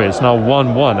there you have it. It's now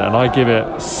 1-1, and I give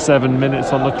it 7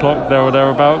 minutes on the clock, there or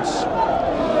thereabouts.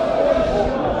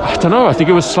 I don't know. I think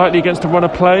it was slightly against the run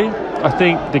of play. I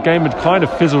think the game had kind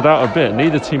of fizzled out a bit.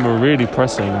 Neither team were really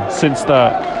pressing since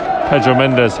that Pedro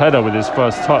Mendes header with his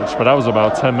first touch, but that was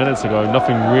about 10 minutes ago.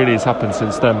 Nothing really has happened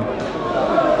since then.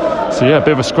 So yeah, a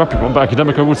bit of a scrappy one, but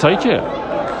Academico will take it.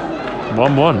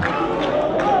 1-1.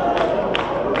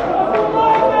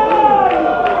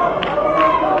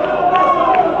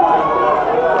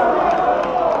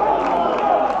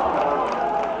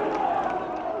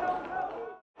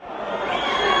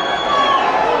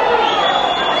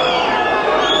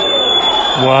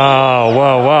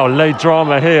 Wow, late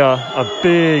drama here. A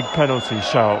big penalty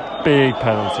shout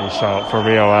for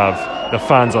Rio Ave. The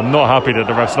fans are not happy that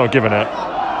the ref's not giving it.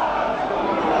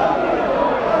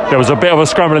 There was a bit of a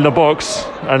scramble in the box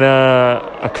and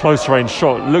a close range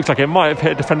shot. Looked like it might have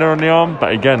hit a defender on the arm,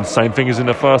 but again, same thing as in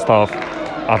the first half.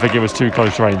 I think it was too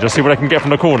close range. Let's see what they can get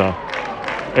from the corner.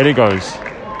 In it goes.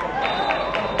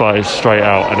 But it's straight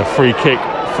out, and a free kick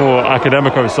for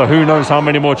Academico. So who knows how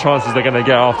many more chances they're going to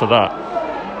get after that.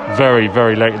 Very,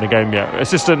 very late in the game yet.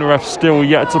 Assistant ref still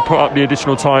yet to put up the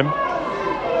additional time,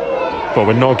 but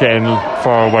we're not getting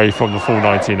far away from the full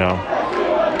 90 now.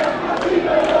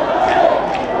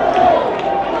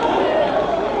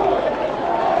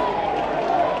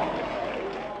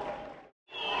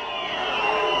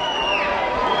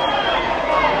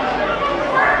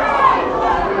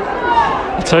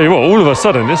 I tell you what, all of a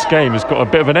sudden this game has got a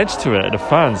bit of an edge to it. The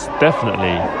fans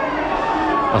definitely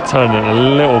are turning a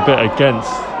little bit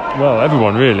against, well,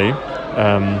 everyone really.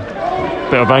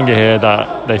 Bit of anger here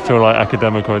that they feel like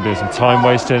Academico are doing some time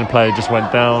wasting. Player just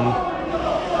went down.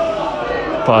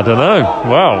 But I don't know.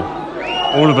 Wow.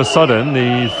 All of a sudden,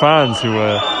 the fans who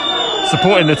were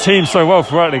supporting the team so well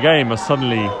throughout the game are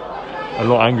suddenly a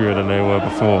lot angrier than they were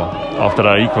before after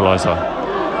that equaliser.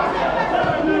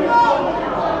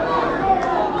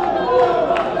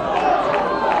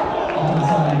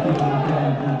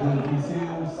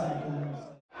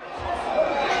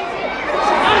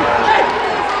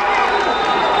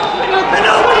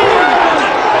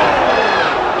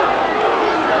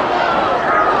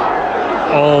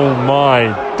 Oh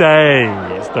my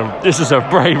days, this is a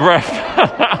brave ref.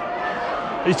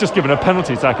 he's just given a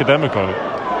penalty to Academico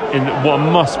in what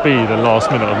must be the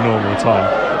last minute of normal time.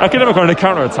 Academico in a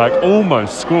counter-attack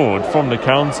almost scored from the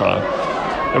counter.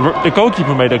 The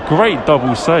goalkeeper made a great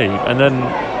double save, and then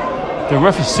the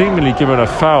ref has seemingly given a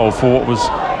foul for what was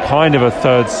kind of a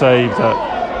third save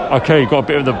that, okay, got a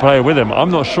bit of the player with him. I'm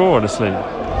not sure, honestly.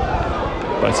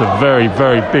 But it's a very,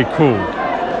 very big call.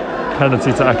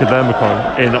 Penalty to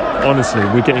Academico. Honestly,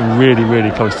 we're getting really,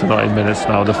 really close to 90 minutes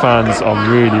now. The fans are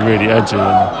really, really edgy.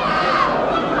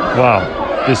 And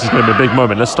wow, this is going to be a big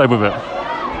moment. Let's stay with it.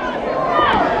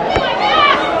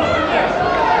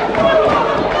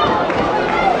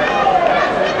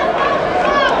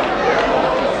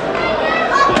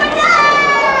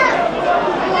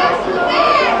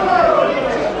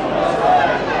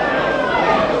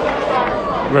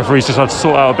 Referees just had to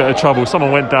sort out a bit of trouble.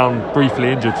 Someone went down briefly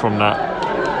injured from that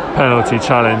penalty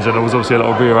challenge, and there was obviously a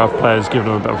lot of Rio Ave players giving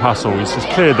them a bit of hassle. He's just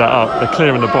cleared that up. They're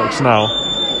clearing the box now.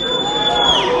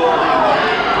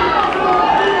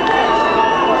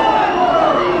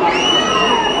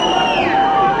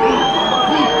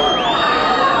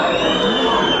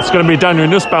 It's going to be Daniel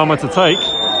Nussbaumer to take.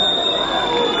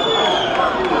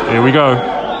 Here we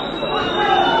go.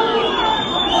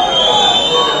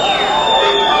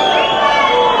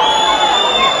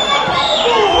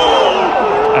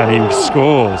 And he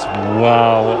scores.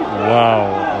 Wow,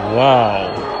 wow,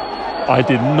 wow. I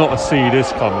did not see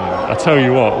this coming. I tell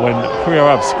you what, when Rio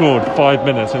Ave scored 5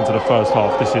 minutes into the first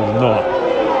half, this is not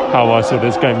how I saw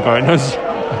this game going. Those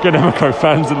Academico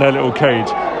fans in their little cage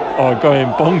are going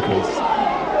bonkers.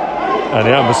 And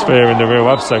the atmosphere in the Rio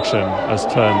Ave section has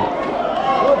turned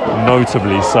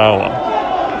notably sour.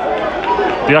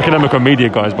 The Academico media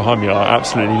guys behind me are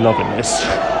absolutely loving this.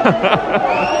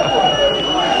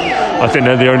 I think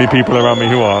they're the only people around me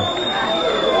who are.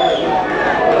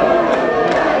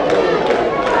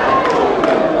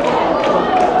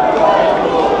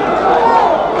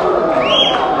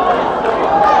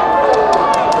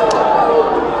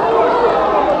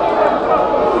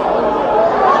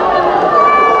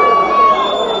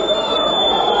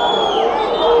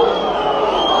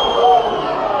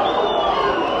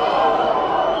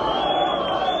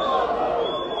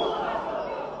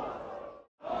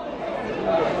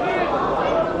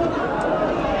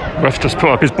 Ref just put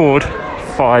up his board.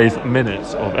 5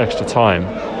 minutes of extra time.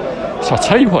 So I'll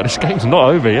tell you what, this game's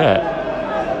not over yet.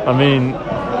 I mean,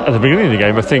 at the beginning of the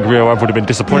game, I think Rio Ave would have been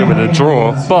disappointed with a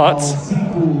draw, but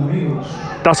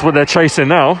that's what they're chasing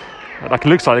now. Like, it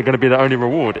looks like they're going to be their only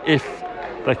reward if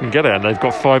they can get it, and they've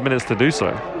got 5 minutes to do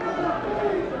so.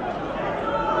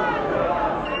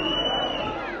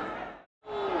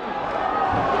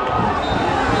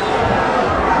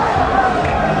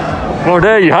 Well,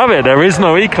 there you have it. There is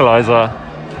no equaliser.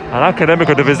 And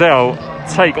Academico de Viseu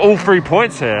take all 3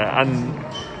 points here. And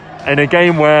in a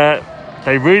game where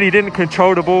they really didn't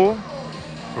control the ball,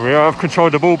 Rio Ave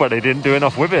controlled the ball, but they didn't do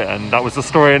enough with it. And that was the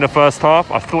story in the first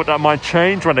half. I thought that might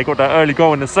change when they got that early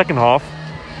goal in the second half.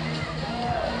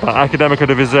 But Academico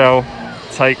de Viseu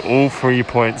take all 3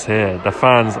 points here. The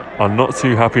fans are not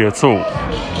too happy at all.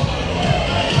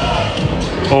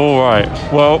 All right,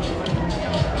 well,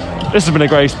 this has been a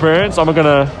great experience. I'm going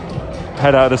to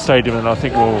head out of the stadium, and I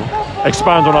think we'll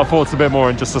expand on our thoughts a bit more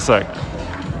in just a sec.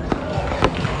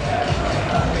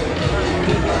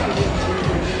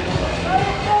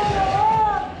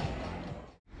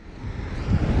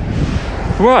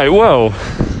 Right, well,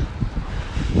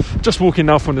 just walking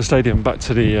now from the stadium back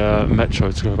to the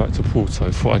metro to go back to Porto.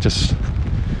 Thought I'd just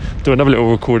do another little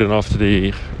recording after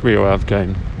the Rio Ave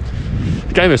game.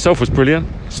 The game itself was brilliant.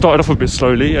 Started off a bit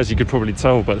slowly, as you could probably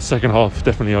tell, but the second half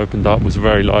definitely opened up, was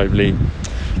very lively.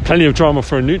 Plenty of drama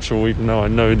for a neutral, even though I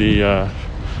know the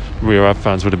Rio Ave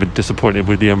fans would have been disappointed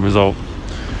with the end result.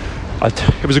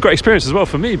 It was a great experience as well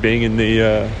for me, being in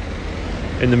the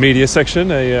media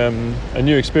section, a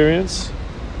new experience.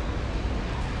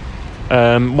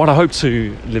 One I hope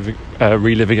to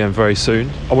relive again very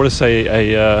soon. I want to say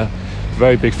a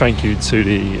very big thank you to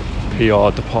the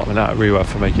PR department at Rio Ave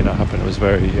for making that happen. It was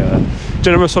very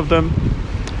generous of them,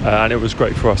 and it was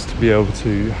great for us to be able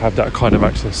to have that kind of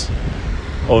access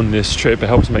on this trip. It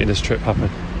helps make this trip happen,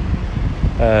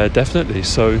 definitely.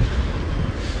 So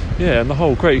yeah, and the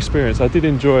whole great experience. I did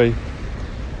enjoy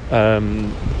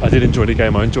the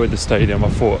game. I enjoyed the stadium. I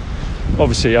thought,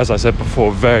 obviously, as I said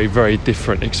before, very, very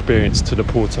different experience to the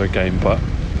Porto game, but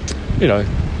you know,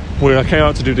 when I came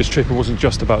out to do this trip, it wasn't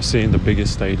just about seeing the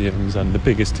biggest stadiums and the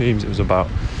biggest teams. It was about,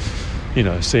 you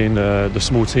know, seeing the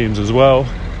small teams as well.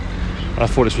 I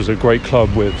thought this was a great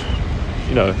club with,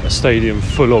 you know, a stadium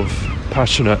full of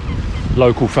passionate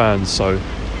local fans. So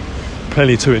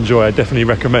plenty to enjoy. I definitely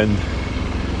recommend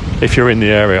if you're in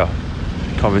the area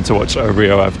coming to watch a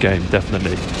Rio Ave game,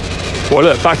 definitely. Well,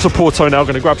 look, back to Porto now.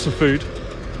 Going to grab some food,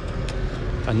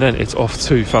 and then it's off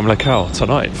to Famalicão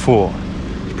tonight for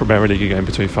the Premier League game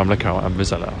between Famalicão and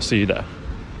Vizela. I'll see you there.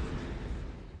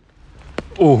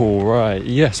 All right,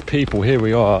 yes, people, here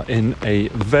we are in a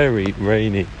very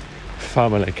rainy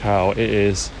Famalicão. It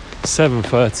is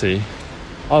 7:30.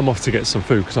 I'm off to get some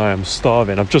food because I am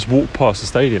starving. I've just walked past the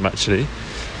stadium, actually.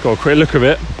 Got a quick look of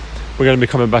it. We're going to be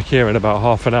coming back here in about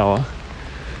half an hour,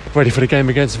 ready for the game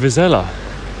against Vizela.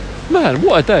 Man,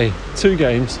 what a day. 2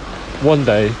 games, 1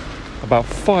 day, about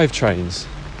 5 trains.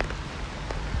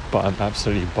 But I'm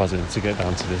absolutely buzzing to get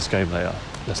down to this game later.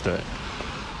 Let's do it.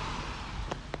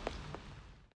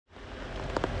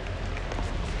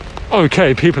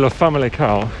 Okay, people of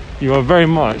Famalicão, you are very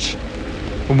much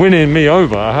winning me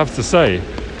over, I have to say.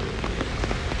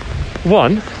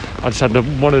 One, I just had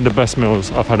one of the best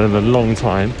meals I've had in a long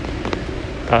time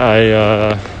at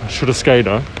a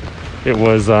churrasqueira. It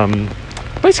was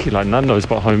basically like Nando's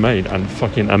but homemade and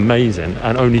fucking amazing,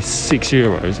 and only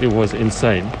 €6. It was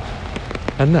insane.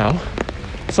 And now,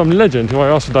 some legend who I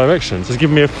asked for directions has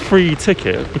given me a free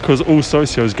ticket because all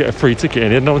socios get a free ticket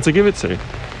and he had no one to give it to.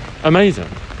 Amazing.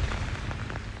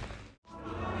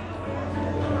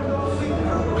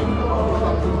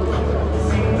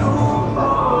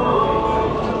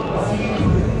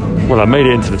 Well, I made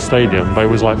it into the stadium, but it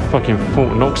was like fucking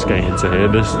Fort Knox getting into here.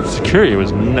 The security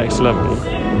was next level.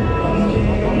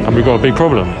 And we've got a big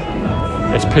problem.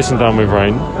 It's pissing down with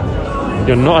rain.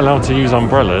 You're not allowed to use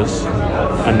umbrellas.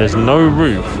 And there's no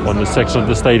roof on the section of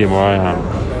the stadium where I am.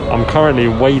 I'm currently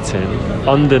waiting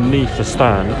underneath the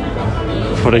stand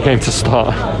for the game to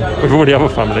start with all the other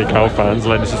Famalicão fans.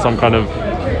 Like, this is some kind of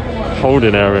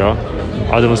holding area.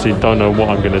 I honestly don't know what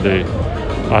I'm going to do.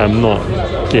 I am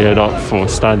not geared up for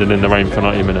standing in the rain for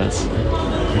 90 minutes.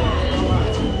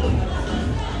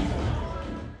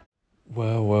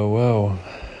 Well,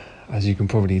 as you can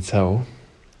probably tell,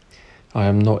 I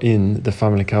am not in the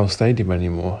Famalicão Stadium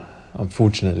anymore.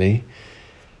 Unfortunately,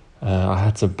 I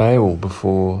had to bail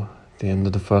before the end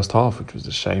of the first half, which was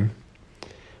a shame.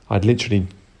 I'd literally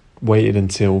waited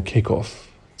until kickoff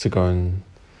to go and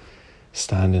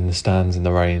stand in the stands in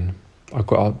the rain. I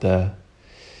got up there.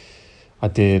 I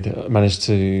managed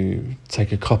to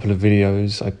take a couple of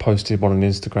videos. I posted one on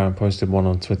Instagram, posted one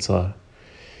on Twitter,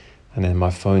 and then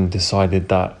my phone decided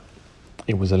that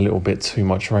it was a little bit too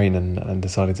much rain and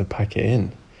decided to pack it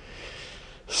in.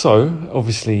 So,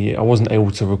 obviously, I wasn't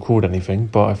able to record anything,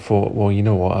 but I thought, well, you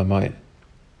know what, I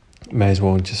may as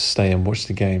well just stay and watch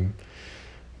the game.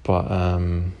 But,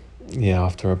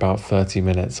 after about 30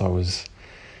 minutes, I was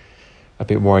a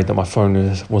bit worried that my phone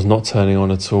was not turning on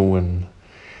at all, and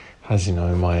as you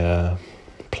know, my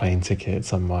plane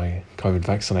tickets and my COVID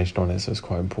vaccination on it, so it's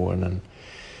quite important. And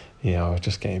I was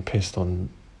just getting pissed on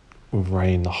with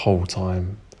rain the whole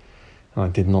time, and I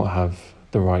did not have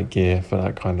the right gear for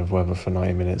that kind of weather for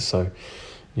 90 minutes. So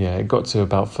it got to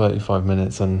about 35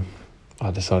 minutes and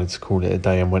I decided to call it a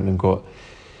day and went and got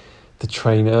the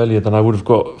train earlier than I would have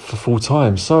got for full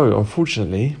time. So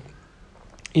unfortunately,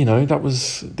 that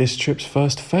was this trip's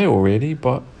first fail really,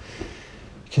 but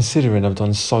considering I've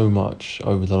done so much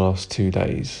over the last 2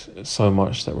 days, so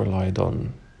much that relied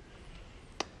on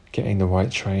getting the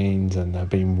right trains and there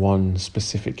being one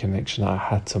specific connection that I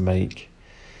had to make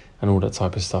and all that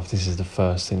type of stuff, this is the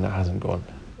first thing that hasn't gone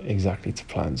exactly to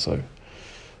plan, so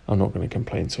I'm not going to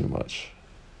complain too much.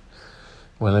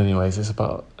 Well, anyways, it's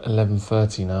about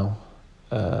 11:30 now.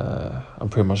 I'm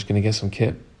pretty much going to get some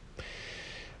kit.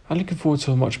 I'm looking forward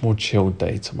to a much more chilled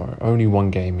day tomorrow. Only one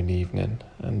game in the evening,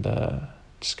 and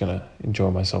just going to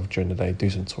enjoy myself during the day, do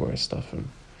some tourist stuff and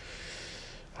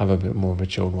have a bit more of a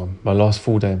chilled one. My last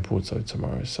full day in Porto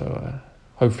tomorrow, so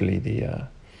hopefully the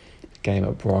game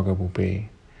at Braga will be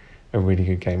a really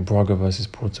good game. Braga versus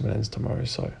Portimonense tomorrow,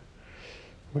 so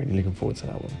really looking forward to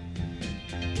that one.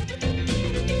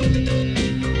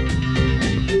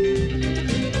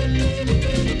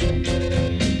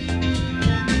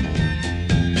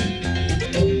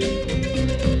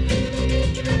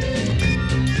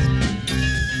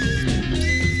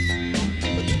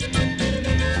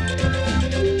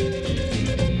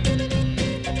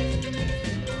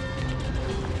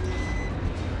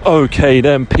 Okay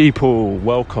then, people,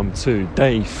 welcome to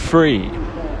day 3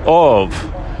 of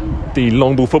the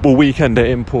long ball football weekend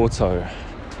in Porto.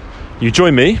 You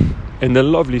join me in the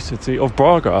lovely city of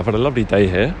Braga. I've had a lovely day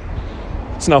here.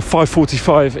 It's now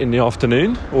 5:45 in the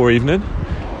afternoon or evening,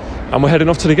 and we're heading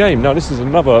off to the game. Now, this is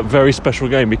another very special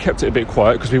game. We kept it a bit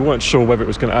quiet because we weren't sure whether it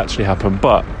was going to actually happen,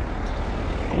 but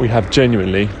we have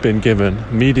genuinely been given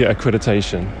media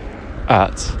accreditation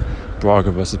at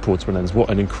Braga versus Portimonense. What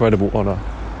an incredible honour.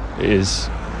 It is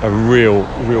a real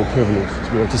privilege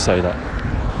to be able to say that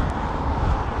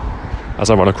as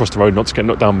I run across the road, not to get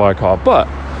knocked down by a car. But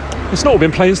it's not all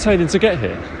been plain sailing to get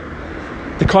here.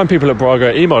 The kind people at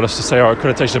Braga emailed us to say our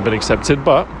accreditation had been accepted,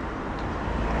 but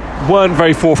weren't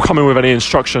very forthcoming with any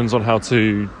instructions on how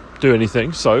to do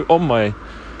anything. So on my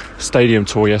stadium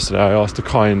tour yesterday, I asked the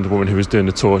kind woman who was doing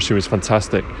the tour, she was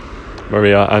fantastic,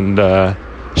 Maria, and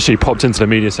she popped into the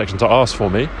media section to ask for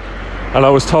me, and I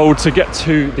was told to get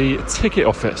to the ticket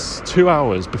office 2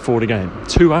 hours before the game.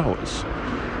 2 hours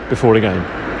before the game.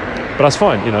 But that's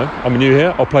fine, you know, I'm new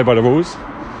here, I'll play by the rules.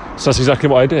 So that's exactly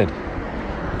what I did.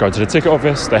 Go to the ticket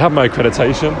office, they have my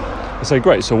accreditation. I say,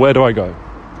 great, so where do I go?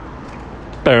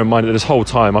 Bear in mind that this whole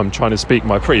time I'm trying to speak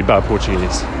my pretty bad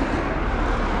Portuguese.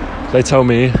 They tell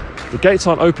me, the gates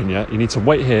aren't open yet, you need to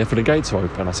wait here for the gates to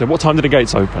open. I said, what time do the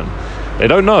gates open? They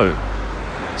don't know.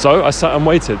 So I sat and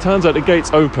waited. Turns out the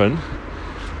gates open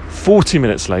 40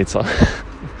 minutes later.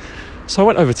 So I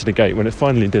went over to the gate when it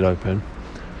finally did open.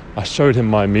 I showed him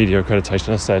my media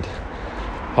accreditation. I said,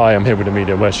 hi, I'm here with the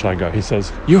media, where should I go? He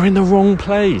says, you're in the wrong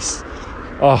place.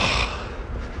 Oh,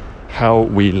 how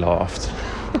we laughed.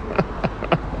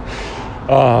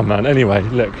 Oh man, anyway,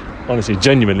 look, honestly,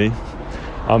 genuinely,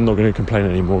 I'm not going to complain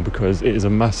anymore because it is a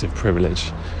massive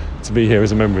privilege to be here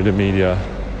as a member of the media.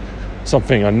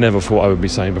 Something I never thought I would be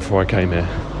saying before I came here.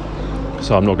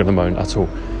 So I'm not going to moan at all.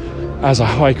 As I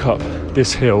hike up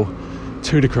this hill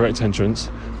to the correct entrance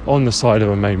on the side of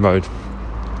a main road.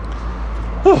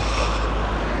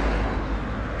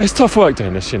 It's tough work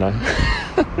doing this, you know.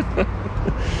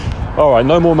 All right,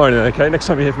 no more moaning, okay? Next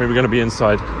time you hear from me, we're going to be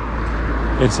inside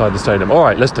the stadium. All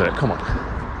right, let's do it. Come on.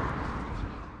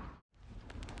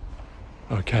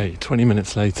 Okay, 20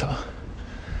 minutes later,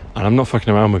 and I'm not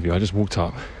fucking around with you. I just walked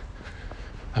up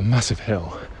a massive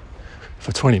hill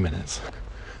for 20 minutes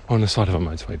on the side of a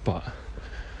motorway, but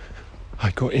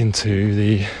I got into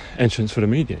the entrance for the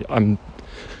media. I'm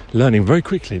learning very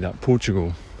quickly that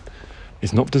Portugal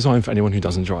is not designed for anyone who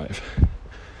doesn't drive.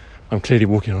 I'm clearly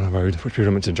walking on a road which people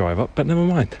are meant to drive up, but never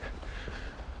mind.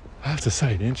 I have to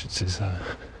say, the entrance is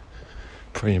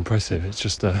pretty impressive. It's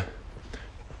just a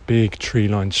big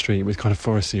tree-lined street with kind of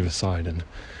forest either side and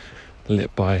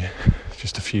lit by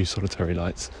just a few solitary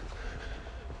lights.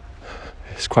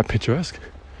 It's quite picturesque.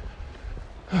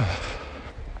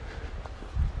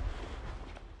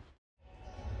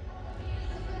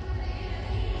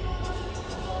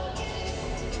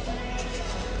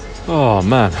 Oh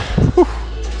man. Whew.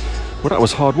 Well, that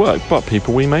was hard work, but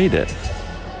people, we made it.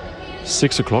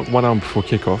 6 o'clock, 1 hour before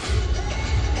kickoff.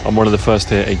 I'm one of the first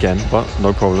here again, but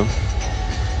no problem.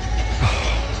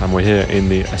 And we're here in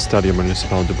the Estadio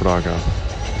Municipal de Braga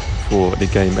for the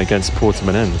game against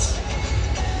Portimonense.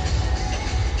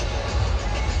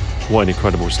 What an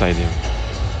incredible stadium.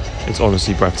 It's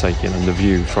honestly breathtaking, and the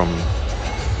view from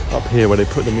up here where they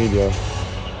put the media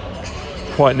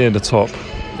quite near the top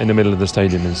in the middle of the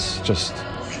stadium is just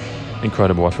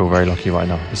incredible. I feel very lucky right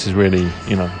now. This is really,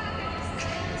 you know,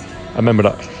 a moment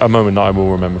that I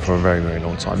will remember for a very, very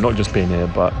long time. Not just being here,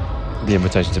 but the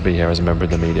invitation to be here as a member of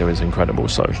the media is incredible.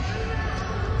 So,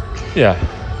 yeah.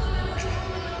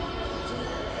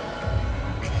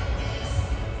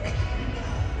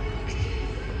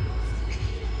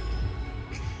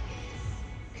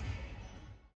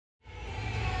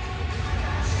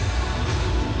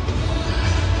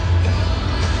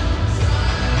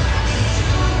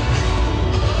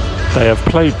 They have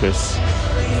played this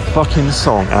fucking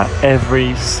song at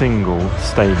every single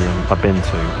stadium I've been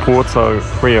to. Porto,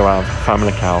 Rio Ave,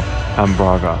 Famalicão and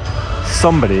Braga.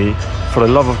 Somebody, for the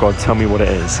love of God, tell me what it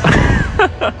is.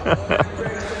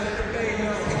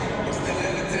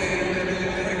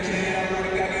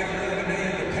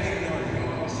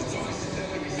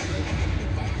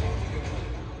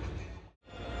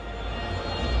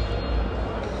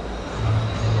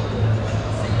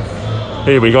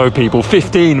 Here we go, people.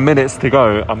 15 minutes to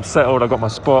go. I'm settled. I got my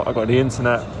spot. I got the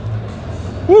internet.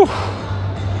 Woo!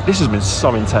 This has been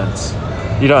so intense.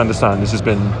 You don't understand. This has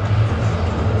been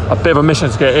a bit of a mission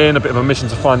to get in, a bit of a mission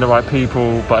to find the right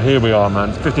people. But here we are,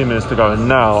 man. 15 minutes to go, and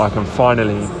now I can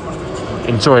finally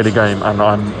enjoy the game, and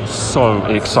I'm so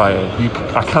excited.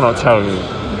 I cannot tell you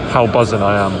how buzzing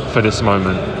I am for this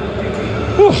moment.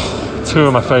 Woo! Two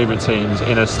of my favourite teams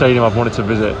in a stadium I've wanted to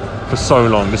visit for so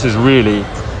long. This is really,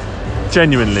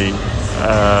 genuinely,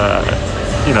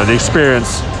 you know, the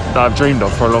experience that I've dreamed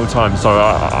of for a long time. So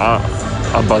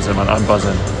I'm buzzing, man. I'm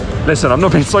buzzing. Listen, I'm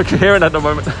not being so coherent at the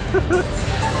moment.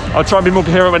 I'll try and be more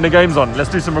coherent when the game's on. Let's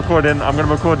do some recording. I'm going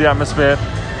to record the atmosphere.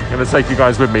 I'm going to take you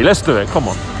guys with me. Let's do it. Come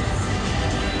on.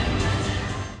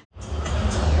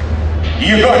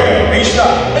 E agora, aí está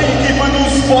a equipa do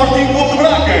Sporting Clube de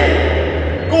Braga,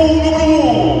 com o número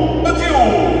 1,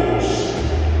 Mateus,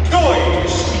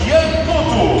 2, Ian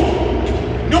Couto,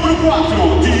 número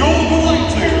 4, Diogo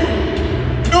Leite,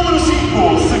 número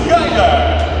 5, Sequeira,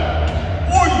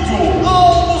 8,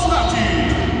 Alves Rati,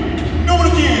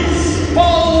 número 15,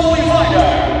 Paulo Oliveira,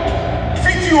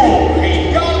 21,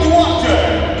 Ricardo Horta,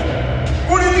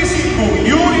 45,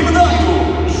 Yuri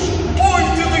Medeiros,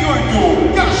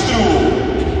 88, Castro,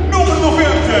 número 90,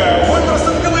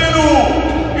 Anderson Galeno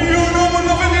e o número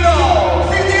 99,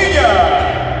 Vitinha.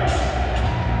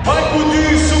 Banco de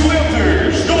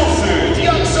suplentes, 12,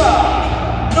 Tiago Sá,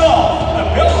 9,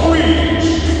 Abel Ruiz,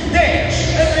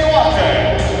 10, André Horta,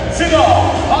 19,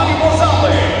 Mário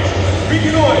Gonzalez,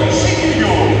 22,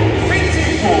 Chiquinho,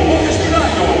 25, Lucas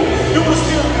Pinheiro, número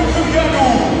 70, Fabiano,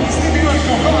 e 78,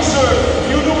 Rocha,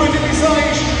 e o número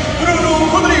 86, Bruno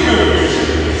Rodrigues.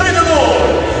 Treinador,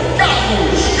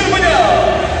 Carlos Carvalhal.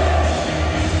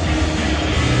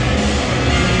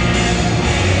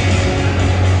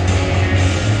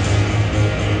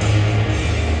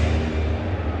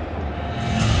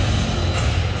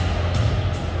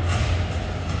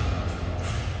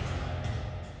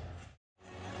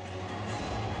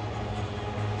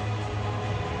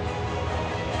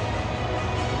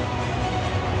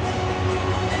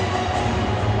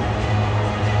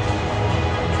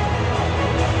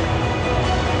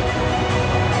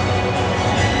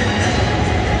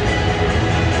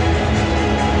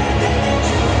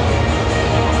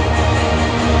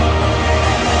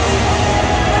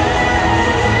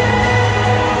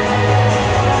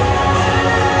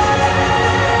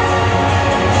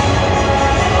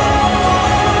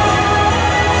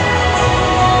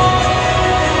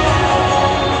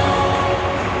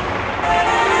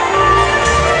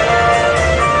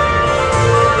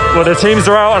 Well, the teams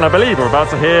are out, and I believe we're about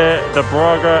to hear the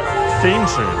Braga theme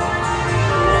tune.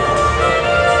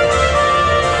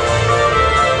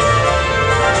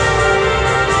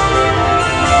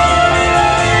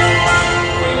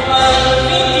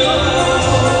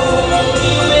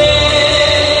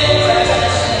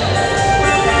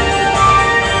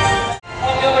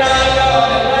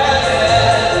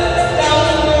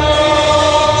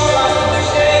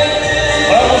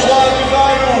 Vamos lá,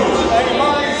 guerreiros, em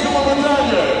mais uma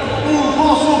batalha. O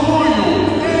vosso apoio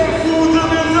é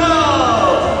fundamental.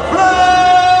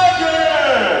 Braga!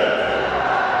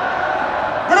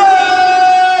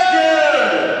 Braga!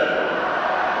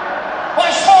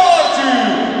 Mais forte!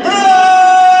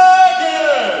 Braga!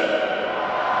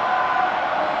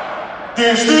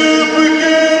 Desde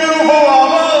pequeno vou à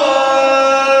bola.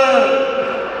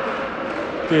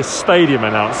 This stadium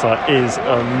announcer is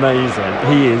amazing.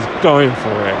 He is going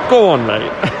for it. Go on,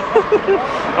 mate.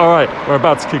 All right, we're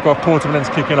about to kick off. Portimonense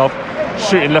kicking off,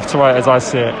 shooting left to right as I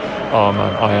see it. Oh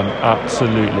man, I am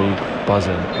absolutely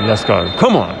buzzing. Let's go.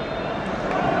 Come on.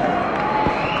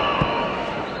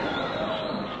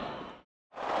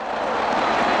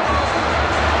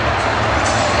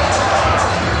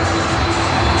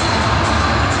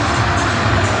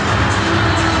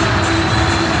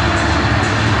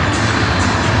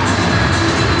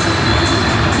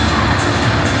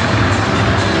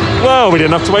 Well, we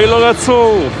didn't have to wait long at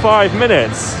all. 5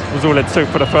 minutes was all it took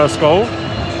for the first goal.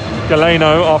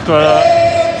 Galeno, after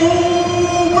Do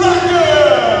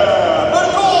Braga!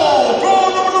 Marcou com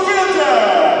o número 90,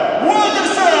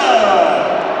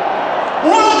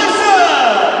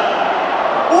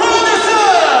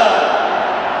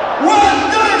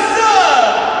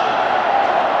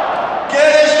 Que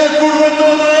esta curva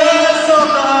toda é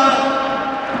saltar.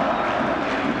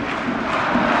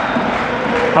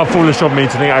 how foolish of me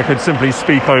to think I could simply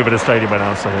speak over the stadium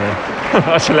announcer here.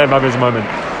 I should let him have his moment.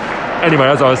 Anyway,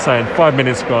 as I was saying, 5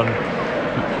 minutes gone.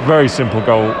 Very simple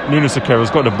goal. Nuno Sequeira's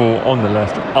got the ball on the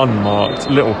left, unmarked,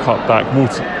 little cut back.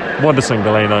 Wanderson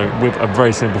Galeno with a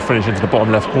very simple finish into the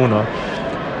bottom left corner.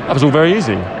 That was all very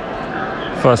easy.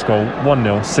 First goal,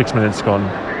 1-0, 6 minutes gone.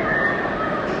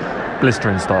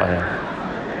 Blistering start here.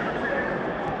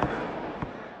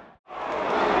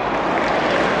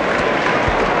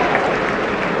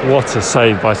 What a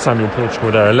save by Samuel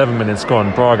Portugal there. 11 minutes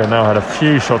gone. Braga now had a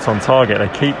few shots on target. They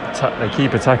keep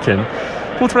attacking.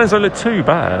 Portimonense don't look too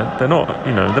bad. They're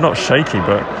not shaky,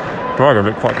 but Braga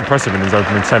looked quite impressive in his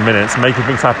opening 10 minutes. Making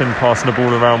things happen, passing the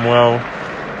ball around well.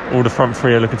 All the front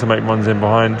three are looking to make runs in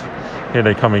behind. Here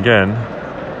they come again.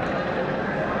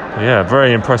 Yeah,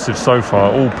 very impressive so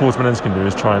far. All Portimonense can do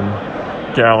is try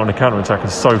and get out on the counter-attack,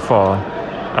 and so far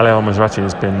Alejo Masrati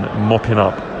has been mopping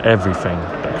up everything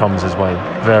that comes his way.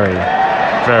 Very,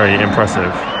 very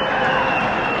impressive.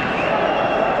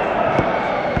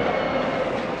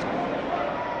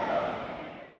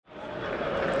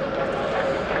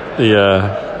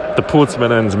 The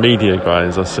Portimonense media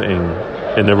guys are sitting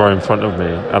in the row in front of me,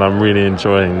 and I'm really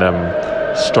enjoying them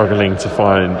struggling to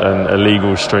find an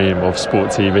illegal stream of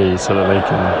Sport TV so that they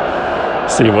can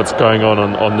see what's going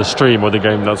on the stream or the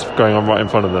game that's going on right in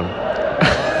front of them.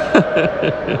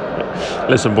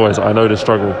 Listen, boys, I know the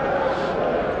struggle.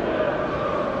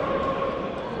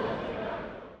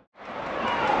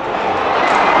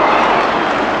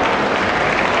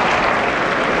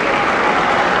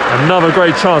 Another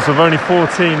great chance with only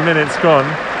 14 minutes gone.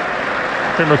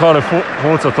 I think Ricardo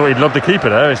Horta thought he'd love to keep it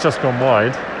there. It's just gone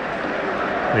wide.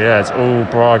 Yeah, it's all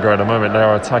Braga at the moment. They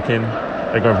are attacking.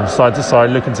 They're going from side to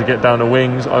side, looking to get down the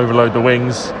wings, overload the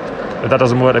wings. If that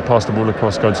doesn't work, they pass the ball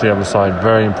across, go to the other side.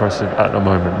 Very impressive at the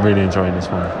moment. Really enjoying this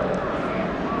one.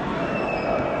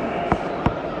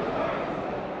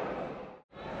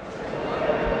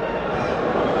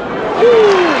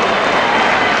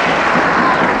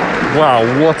 Wow,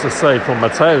 what a save from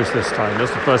Mateus this time.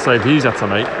 That's the first save he's had to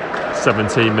make.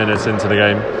 17 minutes into the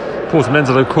game. Portimonense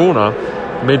into the corner,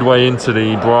 midway into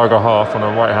the Braga half on the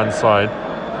right-hand side.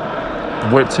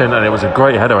 Whipped in, and it was a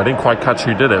great header. I didn't quite catch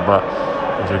who did it, but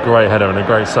it was a great header and a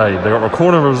great save. They got a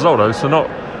corner result though, so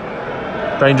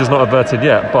danger's not averted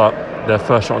yet, but their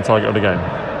first shot on target of the game.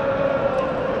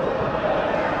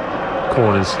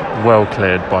 Corners well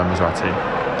cleared by Maserati.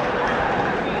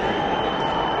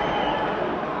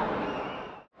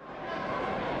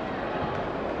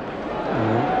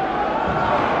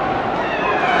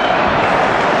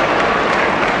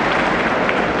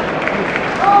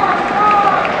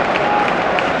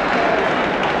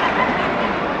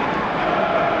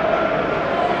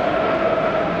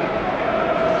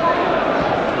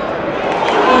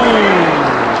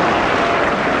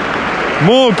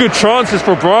 More good chances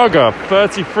for Braga.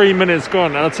 33 minutes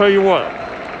gone, and I'll tell you what.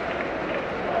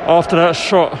 After that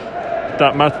shot,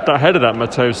 that header that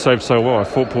Mateus saved so well, I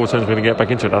thought Porto was going to get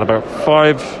back into it. At about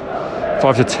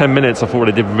 5 to 10 minutes, I thought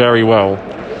they did very well.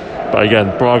 But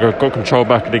again, Braga got control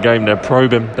back of the game. They're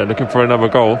probing. They're looking for another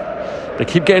goal. They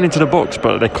keep getting into the box,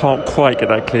 but they can't quite get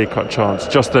that clear-cut chance.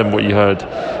 Just then, what you heard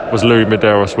was Luis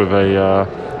Medeiros with a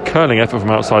curling effort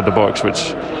from outside the box,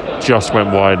 which just went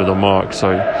wide of the mark.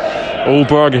 So all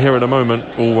Braga here at the moment,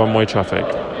 all one-way traffic.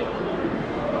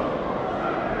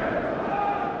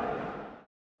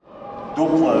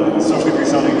 Dupla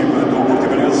substituição na equipa do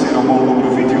Portimonense, era o gol número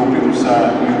 21 Pedro Sá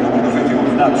e o número 91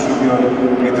 Renato Júnior,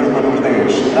 entrou com o número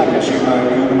 10 Nakashima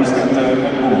e o número 70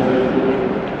 Angulo.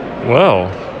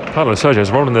 Well, Paulo Sergio is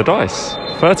rolling the dice.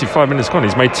 35 minutes gone,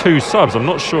 he's made 2 subs. I'm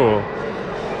not sure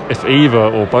if either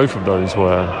or both of those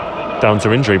were down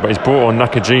to injury, but he's brought on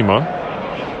Nakajima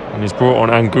and he's brought on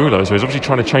Angulo, so he's obviously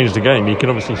trying to change the game. You can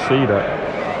obviously see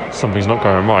that something's not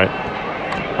going right.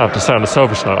 I have to say, on a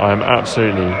selfish note, I am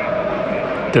absolutely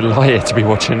delighted to be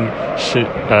watching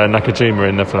Nakajima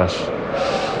in the flesh.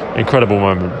 Incredible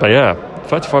moment. But yeah,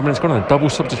 35 minutes gone on a double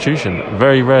substitution.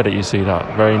 Very rare that you see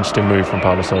that. Very interesting move from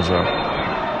Paulo Sergio.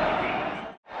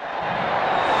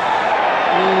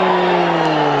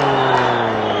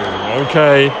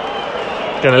 Okay,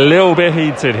 getting a little bit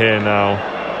heated here now.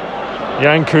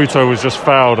 Yan Couto was just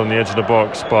fouled on the edge of the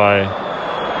box by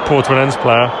Portimonense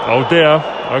player. Oh dear,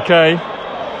 okay.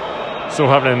 It's all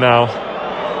happening now.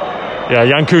 Yeah,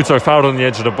 Yan Couto fouled on the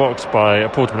edge of the box by a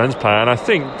Portimonense player, and I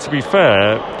think, to be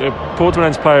fair, the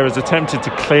Portimonense player has attempted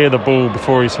to clear the ball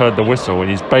before he's heard the whistle, and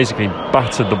he's basically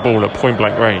battered the ball at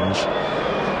point-blank range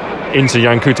into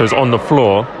Yan Couto's on the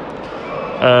floor.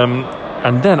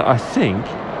 And then I think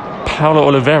Paulo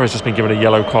Oliveira has just been given a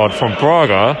yellow card from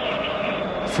Braga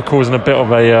for causing a bit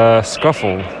of a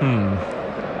scuffle.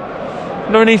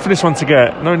 No need for this one to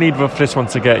get,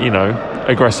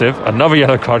 aggressive. Another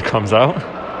yellow card comes out.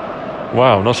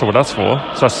 Wow, not sure what that's for.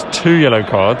 So that's 3 yellow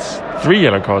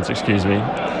cards, excuse me,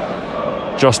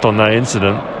 just on that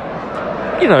incident.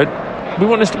 We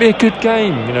want this to be a good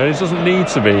game. This doesn't need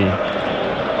to be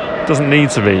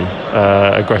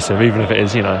aggressive, even if it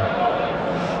is,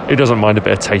 Who doesn't mind a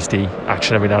bit of tasty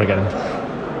action every now and again?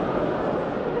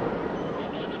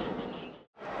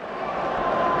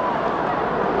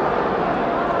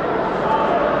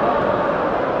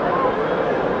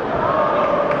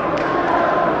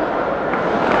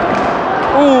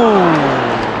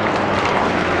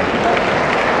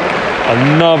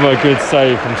 Another good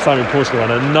save from Sammy Portugal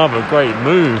and another great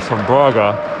move from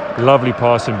Braga. Lovely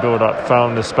passing build-up,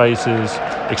 found the spaces,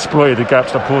 exploited the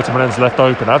gaps that Portimonense left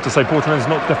open. I have to say, Portimonense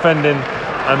not defending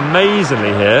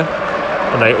amazingly here,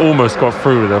 and they almost got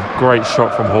through with a great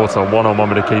shot from Horta, one-on-one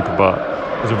with the keeper, but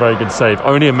it was a very good save.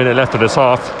 Only a minute left of this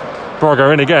half.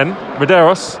 Braga in again.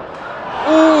 Medeiros.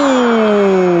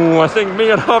 Ooh, I think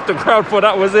me and half the crowd thought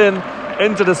that was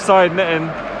into the side netting.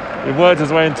 He worked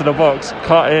his way into the box,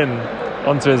 cut in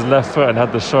onto his left foot and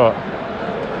had the shot.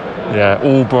 Yeah,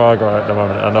 all Braga at the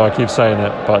moment. I know I keep saying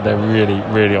it, but they're really,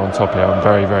 really on top here. I'm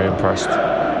very, very impressed.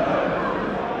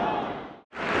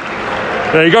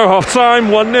 There you go, half-time,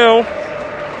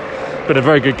 1-0. Been a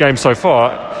very good game so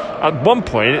far. At one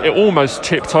point, it almost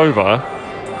tipped over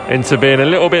into being a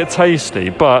little bit tasty,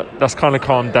 but that's kind of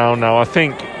calmed down now. I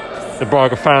think the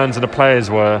Braga fans and the players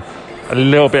were a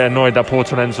little bit annoyed that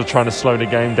Portimonense were trying to slow the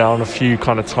game down, a few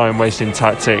kind of time-wasting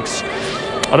tactics.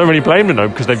 I don't really blame them though,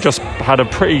 because they've just had a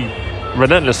pretty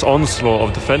relentless onslaught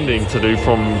of defending to do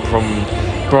from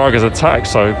Braga's attack.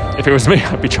 So if it was me,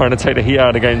 I'd be trying to take the heat out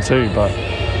of the game too. But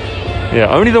yeah,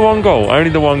 only the one goal,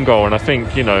 and I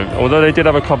think, you know, although they did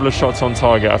have a couple of shots on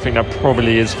target, I think that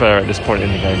probably is fair at this point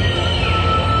in the game.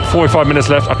 45 minutes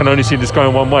left. I can only see this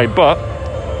going one way, but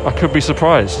I could be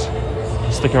surprised.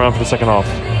 Sticking around for the second half.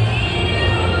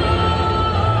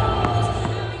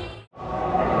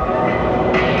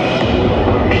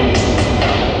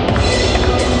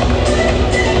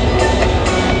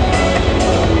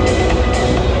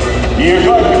 E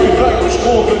agora que vamos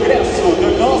com o regresso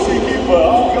da nossa equipa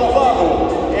ao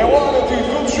Galvão, é hora de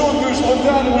todos juntos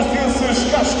levantarmos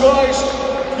desses cascóis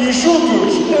e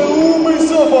juntos, a uma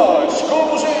só voz,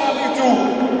 como já é hábito,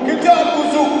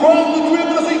 cantarmos o quando tu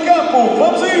entras em campo.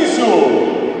 Vamos a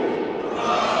isso!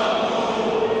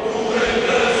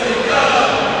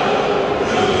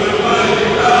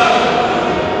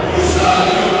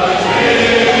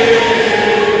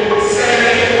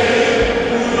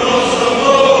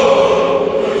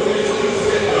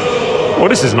 Well,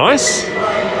 this is nice.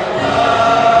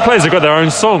 Players have got their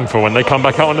own song for when they come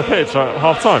back out on the pitch at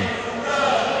half-time.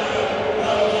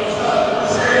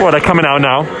 Well, they're coming out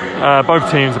now. Both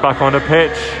teams are back on the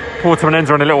pitch. Portimonense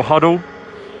are in a little huddle.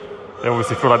 They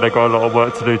obviously feel like they've got a lot of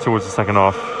work to do towards the second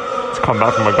half to come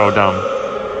back from a goal down.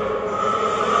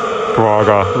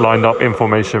 Braga lined up in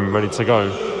formation, ready to go.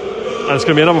 And it's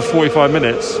going to be another 45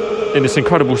 minutes in this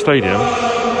incredible stadium.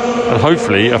 And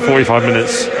hopefully a 45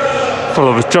 minutes full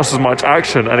of just as much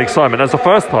action and excitement as the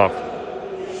first half.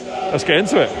 Let's get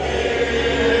into it.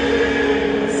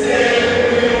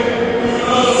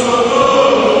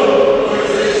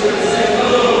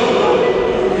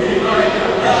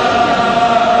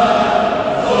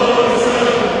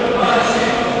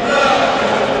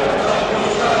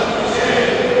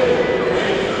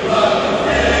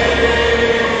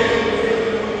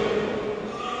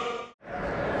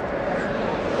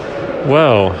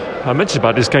 Well, I mentioned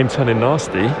about this game turning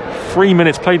nasty. 3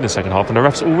 minutes played in the second half and the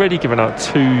ref's already given out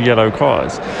 2 yellow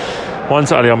cards. One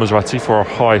to Ali Al-Mazrati for a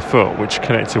high foot which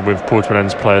connected with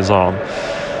Portimonense player's arm,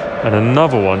 and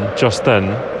another one just then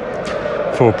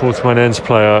for a Portimonense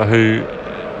player who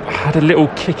had a little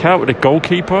kick out with the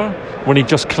goalkeeper when he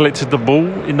just collected the ball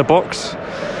in the box.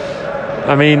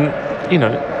 I mean, you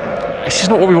know, it's just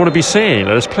not what we want to be seeing.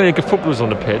 There's plenty of good footballers on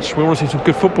the pitch. We want to see some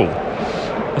good football.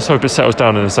 Let's hope it settles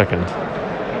down in a second.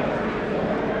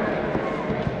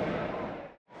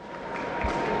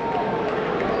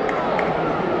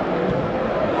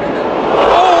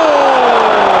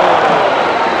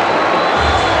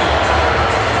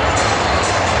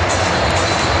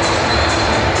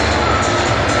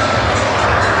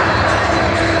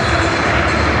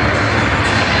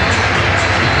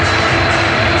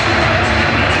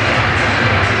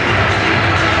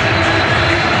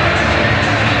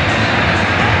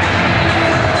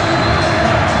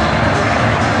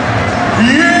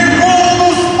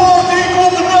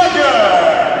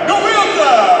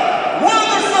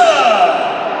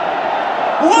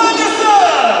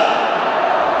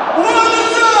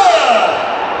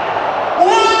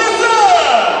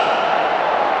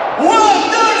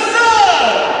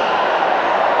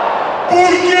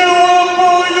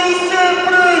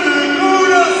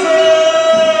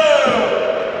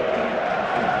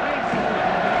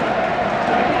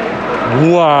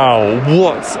 Wow,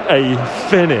 what a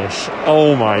finish.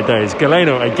 Oh my days.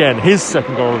 Galeno again, his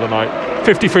second goal of the night.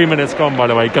 53 minutes gone, by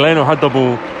the way. Galeno had the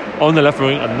ball on the left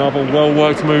wing. Another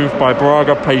well-worked move by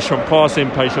Braga. Patient passing,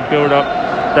 patient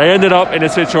build-up. They ended up in a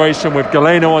situation with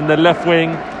Galeno on the left wing.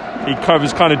 He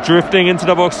was kind of drifting into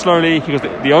the box slowly because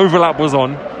the overlap was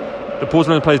on. The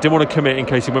Portimonense players didn't want to commit in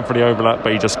case he went for the overlap,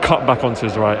 but he just cut back onto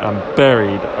his right and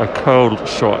buried a curled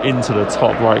shot into the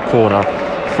top right corner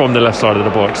from the left side of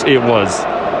the box. It was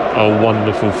a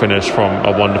wonderful finish from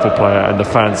a wonderful player, and the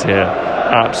fans here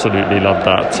absolutely loved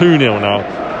that. 2-0 now,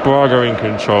 Braga in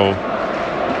control,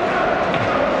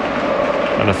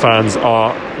 and the fans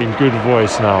are in good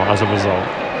voice now as a result.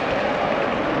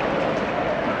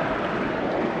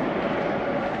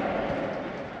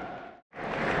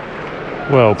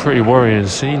 Well, pretty worrying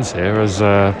scenes here as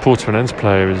Portimonense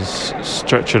player is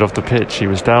stretchered off the pitch. He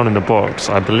was down in the box.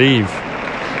 I believe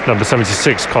number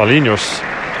 76, Carlinhos,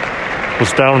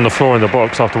 was down on the floor in the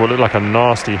box after what looked like a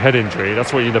nasty head injury.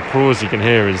 That's what the applause you can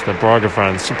hear is the Braga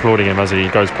fans applauding him as he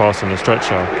goes past on the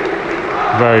stretcher.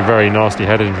 Very, very nasty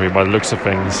head injury by the looks of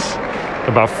things.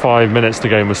 About 5 minutes the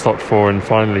game was stopped for, and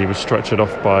finally he was stretchered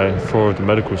off by 4 of the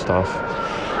medical staff.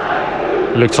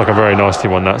 Looks like a very nasty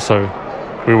one, that, so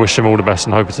we wish him all the best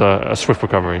and hope it's a swift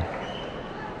recovery.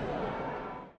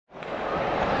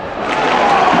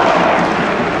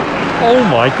 Oh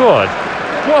my god,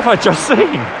 what have I just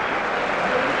seen?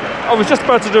 I was just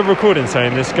about to do a recording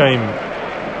saying this game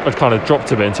had kind of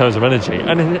dropped a bit in terms of energy,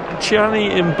 and then Gianni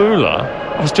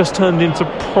Imbula has just turned into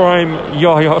prime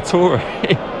Yaya Toure.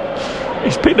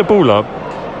 He's picked the ball up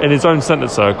in his own centre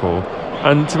circle,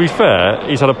 and to be fair,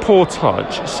 he's had a poor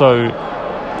touch, so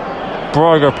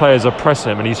Braga players are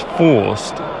pressing him and he's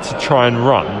forced to try and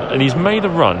run, and he's made a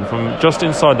run from just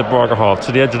inside the Braga half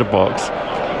to the edge of the box,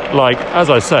 like, as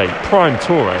I say, prime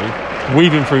Toure,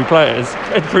 weaving through players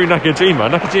and through Nakajima.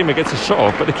 Nakajima gets a shot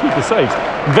off, but the keeper saves.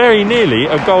 Very nearly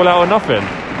a goal out of nothing.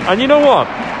 And you know what?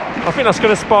 I think that's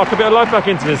going to spark a bit of life back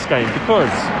into this game, because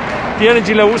the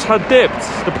energy levels had dipped.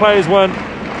 The players weren't,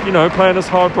 playing as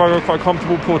hard. Braga are quite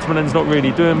comfortable. Portimonense's not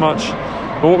really doing much.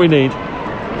 But what we need,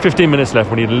 15 minutes left,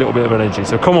 we need a little bit of energy.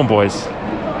 So come on, boys.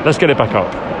 Let's get it back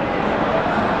up.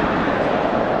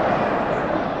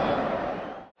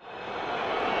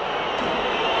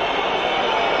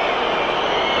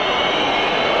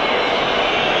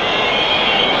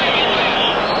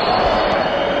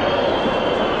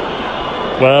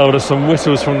 Well, there's some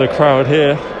whistles from the crowd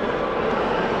here.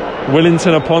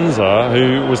 Willington Aponza,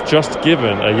 who was just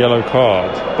given a yellow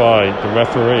card by the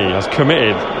referee, has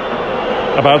committed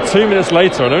about 2 minutes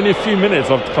later, and only a few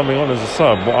minutes after coming on as a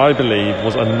sub, what I believe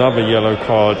was another yellow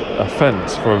card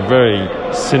offence for a very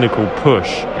cynical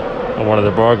push on one of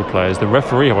the Braga players. The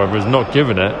referee, however, has not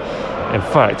given it. In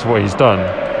fact, what he's done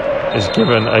is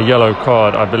given a yellow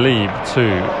card, I believe,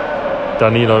 to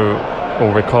Danilo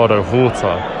or Ricardo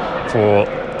Horta for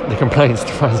the complaints.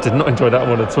 The fans did not enjoy that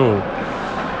one at all.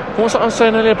 What was I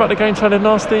saying earlier about the game turning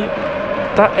nasty?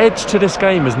 That edge to this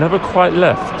game has never quite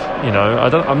left.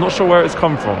 I'm not sure where it's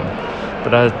come from, but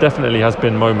there definitely has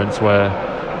been moments where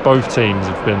both teams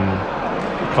have been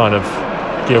kind of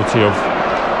guilty of.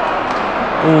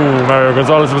 Ooh, Mario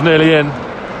Gonzalez was nearly in.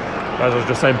 As I was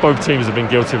just saying, both teams have been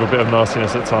guilty of a bit of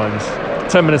nastiness at times.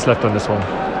 10 minutes left on this one.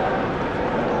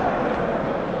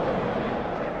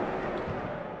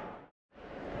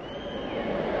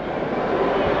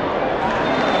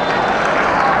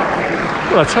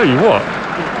 Well, I tell you what,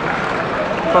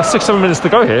 about 6-7 minutes to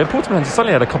go here, Portimonense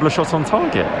suddenly had a couple of shots on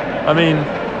target. I mean,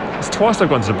 it's twice they've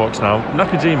gone to the box now.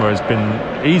 Nakajima has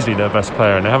been easily their best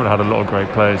player, and they haven't had a lot of great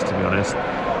players, to be honest.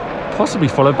 Possibly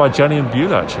followed by Gianni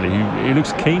Imbula, actually, who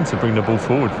looks keen to bring the ball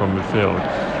forward from midfield.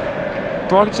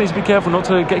 Braga needs to be careful not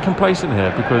to get complacent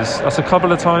here, because that's a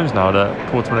couple of times now that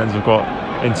Portimonense have got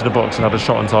into the box and had a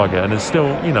shot on target, and there's still,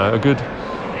 a good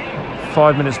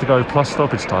 5 minutes to go plus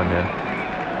stoppage time here.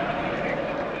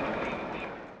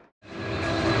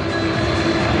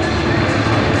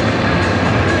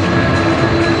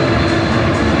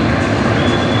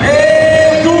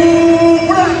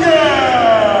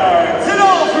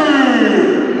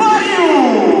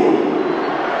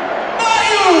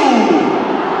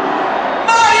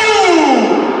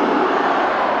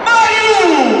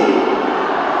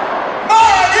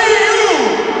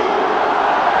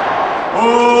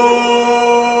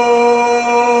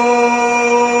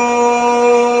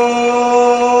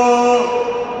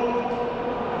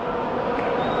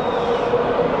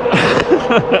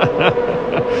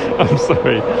 I'm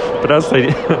sorry, but that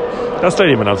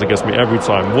stadium announcer gets me every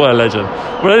time. What a legend.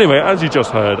 Well, anyway, as you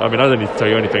just heard, I don't need to tell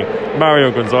you anything.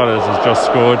 Mario Gonzalez has just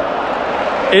scored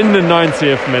in the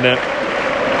 90th minute.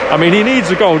 He needs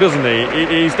a goal, doesn't he?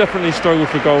 He's definitely struggled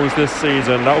for goals this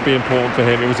season. That will be important for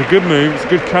him. It was a good move. It's a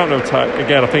good counter-attack.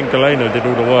 Again, I think Galeno did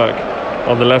all the work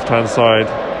on the left-hand side,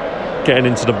 getting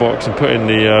into the box and putting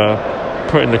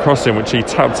the cross in, which he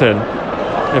tapped in.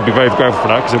 I'd be very grateful for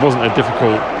that, because it wasn't a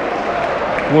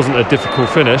difficult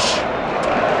finish.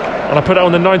 And I put it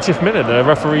on the 90th minute. The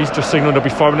referees just signalled there'll be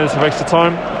 5 minutes of extra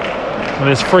time, and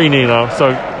it's 3-0 now.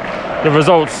 So the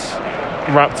results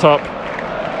wrapped up.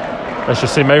 Let's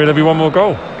just see, maybe there'll be one more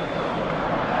goal.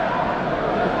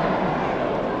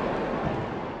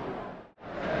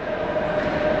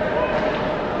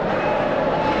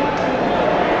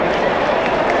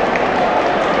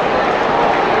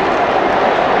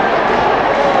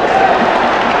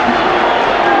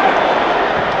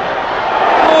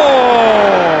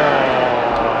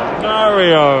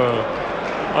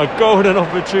 a golden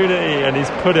opportunity and he's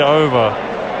put it over.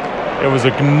 It was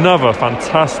another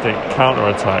fantastic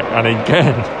counter-attack, and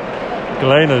again,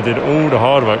 Galeno did all the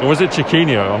hard work. Or was it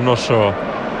Chiquinho? I'm not sure.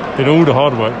 Did all the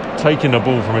hard work, taking the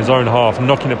ball from his own half,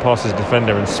 knocking it past his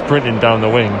defender and sprinting down the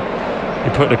wing. He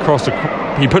put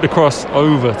the cross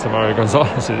over to Mario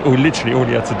Gonzalez. Literally all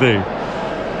he had to do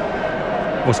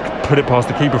was put it past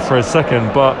the keeper for a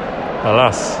second, but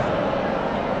alas,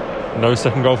 no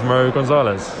second goal for Mario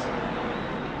Gonzalez.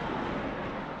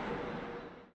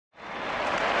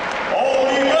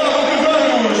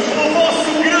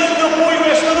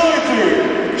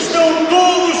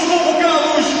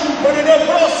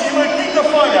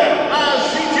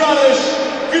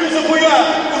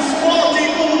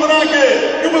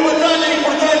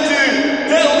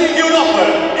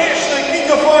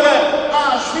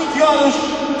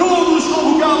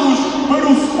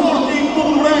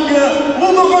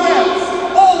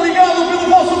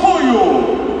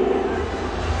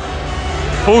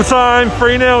 Full time,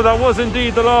 3-0. That was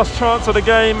indeed the last chance of the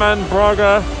game, and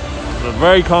Braga, a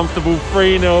very comfortable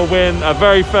 3-0 win, a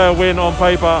very fair win on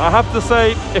paper. I have to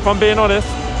say, if I'm being honest,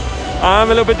 I'm a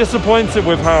little bit disappointed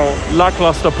with how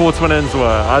lackluster Portimonense were.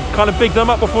 I'd kind of bigged them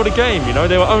up before the game, you know,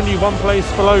 they were only one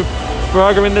place below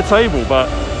Braga in the table, but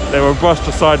they were brushed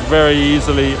aside very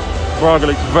easily. Braga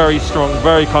looked very strong,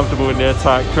 very comfortable in the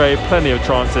attack, created plenty of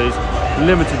chances,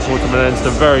 limited Portimonense to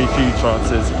very few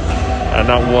chances. And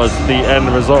that was the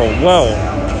end result. Well,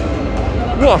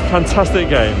 what a fantastic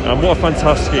game and what a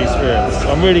fantastic experience.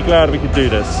 I'm really glad we could do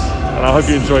this, and I hope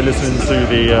you enjoy listening to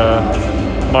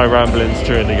the my ramblings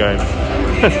during the game.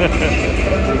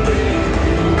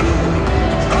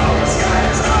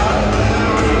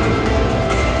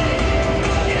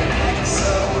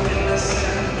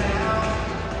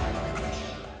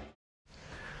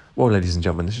 Well, ladies and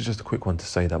gentlemen, this is just a quick one to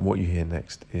say that what you hear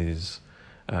next is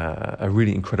a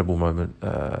really incredible moment,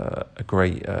 a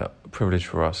great privilege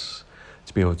for us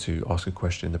to be able to ask a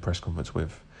question in the press conference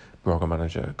with Braga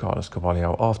manager Carlos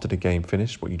Carvalhal after the game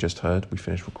finished. What you just heard, we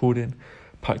finished recording,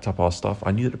 packed up our stuff.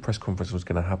 I knew that the press conference was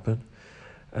going to happen.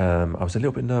 I was a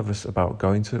little bit nervous about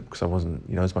going to it because I wasn't,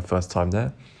 it was my first time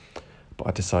there. But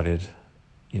I decided,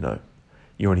 you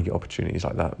only get opportunities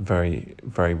like that very,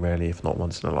 very rarely, if not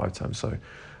once in a lifetime. So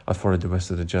I followed the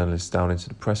rest of the journalists down into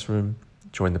the press room,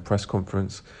 joined the press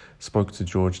conference, spoke to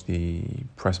George, the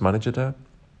press manager there.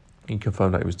 He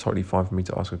confirmed that it was totally fine for me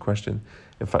to ask a question.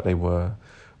 In fact, they were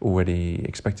already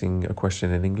expecting a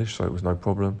question in English, so it was no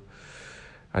problem.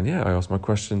 And yeah, I asked my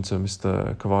question to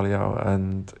Mr. Carvalhal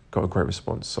and got a great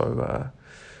response. So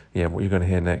what you're going to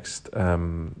hear next,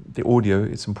 the audio,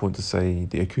 it's important to say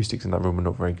the acoustics in that room are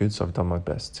not very good, so I've done my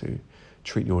best to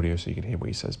treat the audio so you can hear what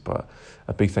he says. But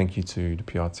a big thank you to the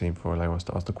PR team for allowing us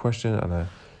to ask the question, and a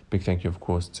big thank you, of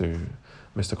course, to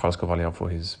Mr. Carlos Carvalhal for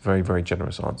his very, very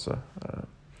generous answer.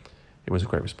 It was a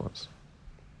great response.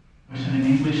 Question in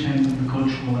English, and the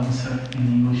coach will answer in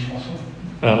English also.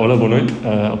 Hola, boa noite.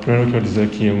 Primeiro quero dizer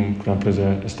que é grande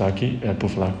prazer estar aqui por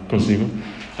falar consigo.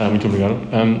 Muito obrigado.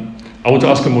 I want to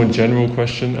ask a more general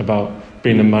question about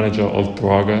being the manager of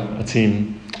Braga, a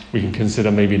team we can consider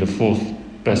maybe the fourth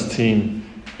best team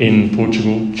in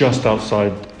Portugal, just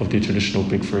outside of the traditional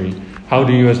big three. How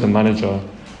do you, as the manager,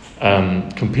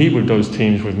 compete with those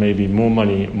teams with maybe more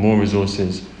money, more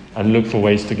resources, and look for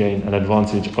ways to gain an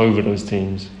advantage over those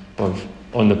teams, both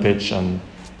on the pitch and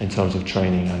in terms of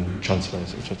training and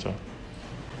transfers, etc.?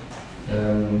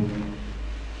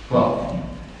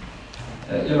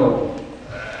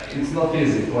 It's not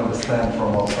easy to understand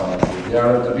from outside. There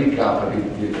are a big gap, a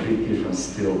big difference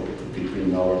still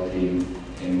between our team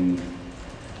in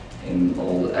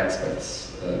all the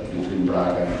aspects between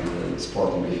Braga and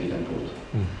Sporting Benfica and Porto.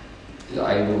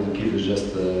 I will give you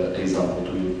just an example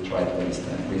to try to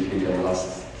understand. Benfica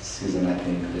last season, I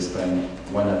think, they spent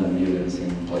 100 million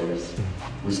in players.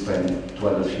 We spent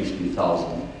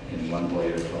 250,000 in one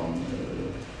player from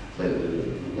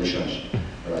Leixões,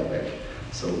 right back.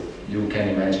 So you can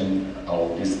imagine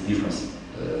how this difference,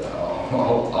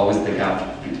 how is the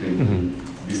gap between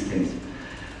these things.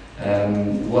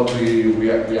 What we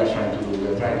are trying to do, we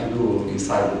are trying to do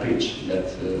inside the pitch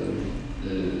that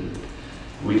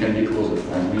we can be closer,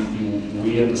 and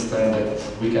we understand that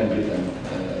we can beat them.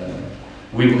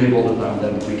 We believe all the time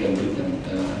that we can beat them.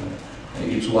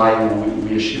 It's why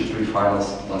we achieved 3 finals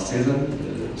last season: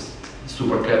 the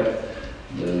Super Cup,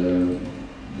 the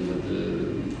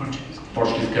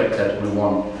Portuguese Cup that we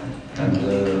won, and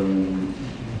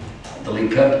the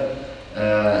League Cup.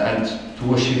 And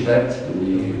to achieve that,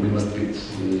 we must beat,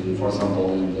 for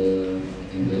example,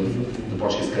 in the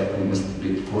Portuguese Cup, we must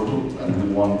beat Porto, and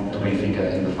we won to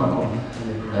Benfica in the final.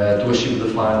 To achieve the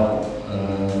final,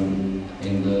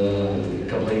 in the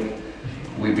Cup League.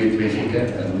 We beat Benfica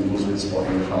and we lose with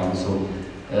Sporting in the final. So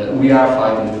we are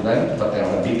fighting with them, but there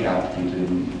are a big gap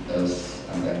between us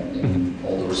and them in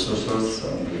all the resources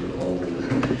and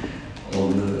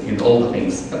in all the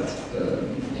things. But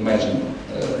imagine,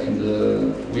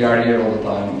 we are here all the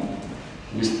time.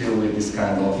 We still with this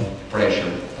kind of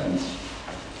pressure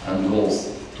and goals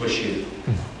to achieve.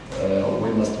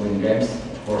 We must win games,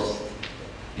 of course.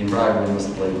 In Braga we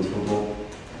must play good football.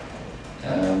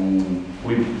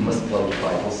 We must play the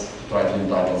titles, to try to win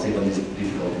titles, even it's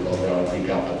difficult because there are a big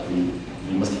gap, but we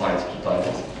must fight to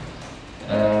titles.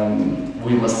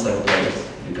 We must sell players,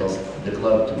 because the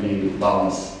club, to be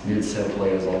balanced, needs to sell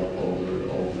players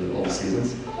all the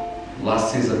seasons.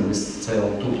 Last season we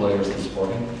sold 2 players to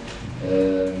Sporting,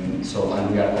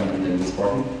 and we are competing with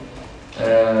Sporting.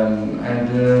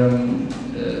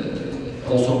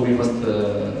 Also we must,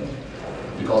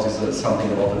 because it's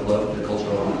something about the club, the culture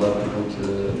of the club, to put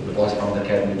the boys from the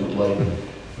academy to play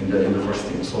in the first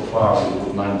team. So far we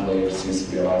put 9 players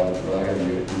since we arrived at Braga, and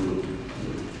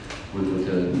we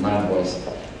put 9 boys.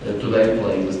 Today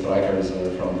playing the strikers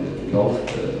from the Gulf,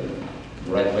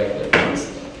 the right back that plays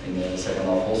in the second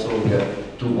half. Also we have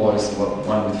 2 boys,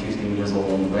 one with 15 years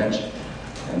old on the bench,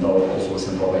 and also a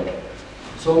central back.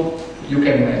 So you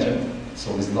can imagine,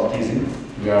 so it's not easy.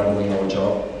 We are doing our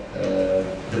job.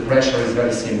 The pressure is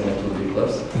very similar to the big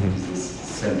clubs. It's the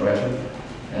same pressure.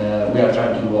 We are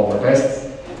trying to do our best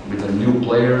with the new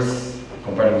players,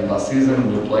 compared with last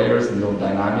season, new players, new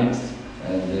dynamics,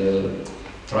 and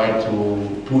try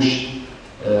to push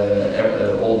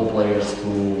all the players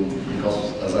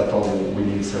because as I told you, we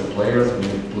need sell players, we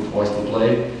need to put boys to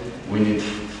play, we need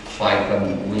fight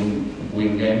and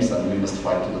win games, and we must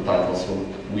fight to the title. So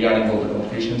we are in all the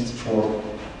competitions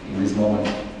in this moment,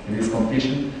 in this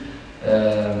competition.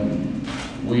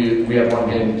 We have 1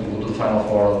 game to go to the final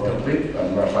 4 of the Cup League,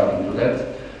 and we are fighting to that.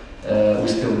 We're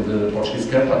still in the Portuguese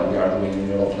Cup, and we are doing in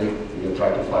the Europa League. We will try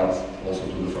to fight also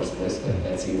to the first place.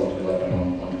 Let's see what will happen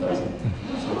on Thursday.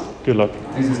 So good luck.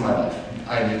 This is my life.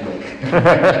 I need work.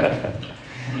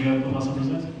 Obrigado pela vossa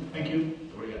presença. Thank you.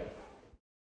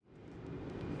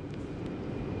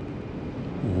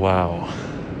 Wow.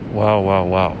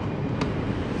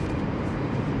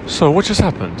 So what just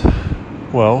happened?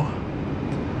 Well,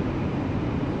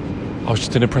 I was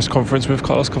just in a press conference with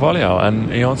Carlos Carvalho,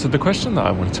 and he answered the question that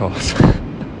I wanted to ask.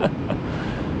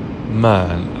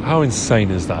 Man, how insane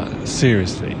is that?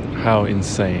 Seriously, how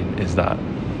insane is that?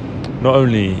 Not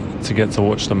only to get to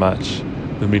watch the match,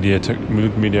 the media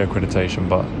accreditation,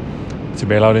 but to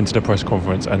be allowed into the press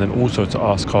conference, and then also to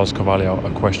ask Carlos Carvalho a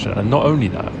question. And not only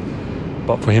that,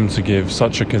 but for him to give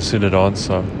such a considered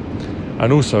answer.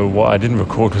 And also, what I didn't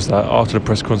record was that after the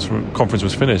press conference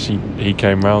was finished, he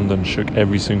came round and shook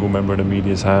every single member of the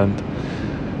media's hand.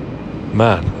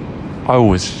 Man, I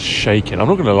was shaking. I'm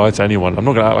not going to lie to anyone. I'm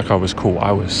not going to act like I was cool.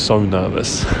 I was so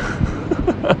nervous.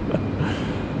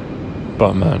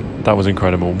 But man, that was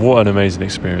incredible. What an amazing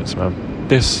experience, man.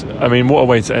 What a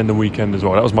way to end the weekend as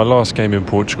well. That was my last game in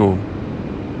Portugal.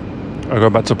 I go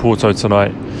back to Porto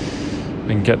tonight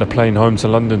and get the plane home to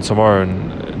London tomorrow,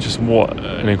 and just what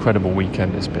an incredible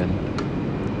weekend it's been.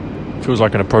 Feels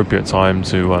like an appropriate time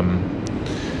to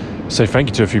say thank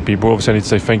you to a few people. Obviously I need to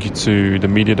say thank you to the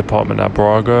media department at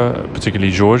Braga,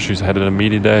 particularly George, who's head of the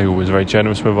media there, who was very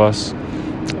generous with us,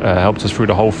 helped us through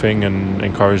the whole thing and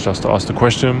encouraged us to ask the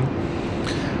question.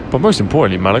 But most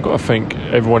importantly, man, I've got to thank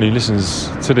everyone who listens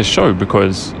to this show,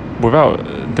 because without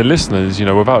the listeners,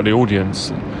 without the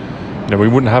audience, we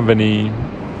wouldn't have any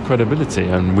credibility,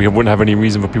 and we wouldn't have any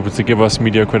reason for people to give us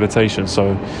media accreditation.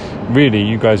 So really,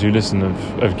 you guys who listen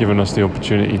have given us the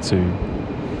opportunity to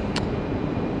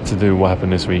do what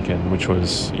happened this weekend, which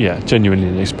was genuinely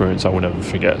an experience I will never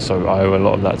forget. So I owe a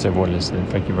lot of that to everyone listening.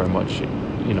 Thank you very much.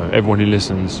 Everyone who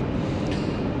listens,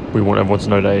 we want everyone to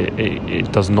know that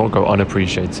it does not go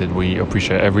unappreciated. We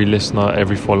appreciate every listener,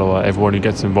 every follower, everyone who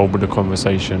gets involved with the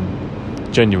conversation.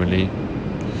 Genuinely,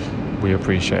 we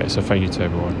appreciate it. So thank you to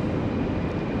everyone.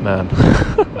 Man,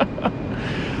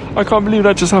 I can't believe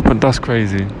that just happened. That's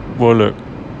crazy. Well, look,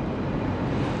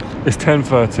 it's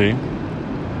 10:30.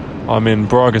 I'm in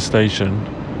Braga station.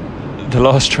 The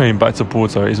last train back to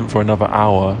Porto isn't for another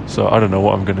hour, so I don't know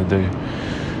what I'm going to do.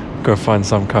 Go find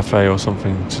some cafe or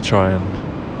something to try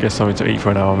and get something to eat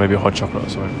for an hour, maybe a hot chocolate or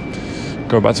something.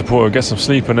 Go back to Porto, get some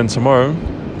sleep, and then tomorrow,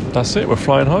 that's it, we're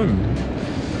flying home.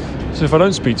 So if I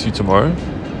don't speak to you tomorrow,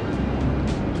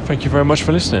 thank you very much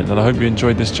for listening, and I hope you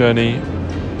enjoyed this journey.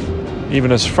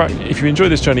 If you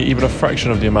enjoyed this journey even a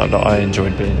fraction of the amount that I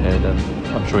enjoyed being here, then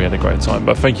I'm sure you had a great time.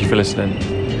 But thank you for listening.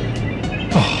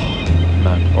 Oh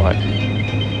man, right.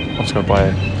 I'm just going to buy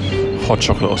a hot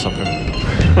chocolate or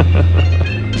something.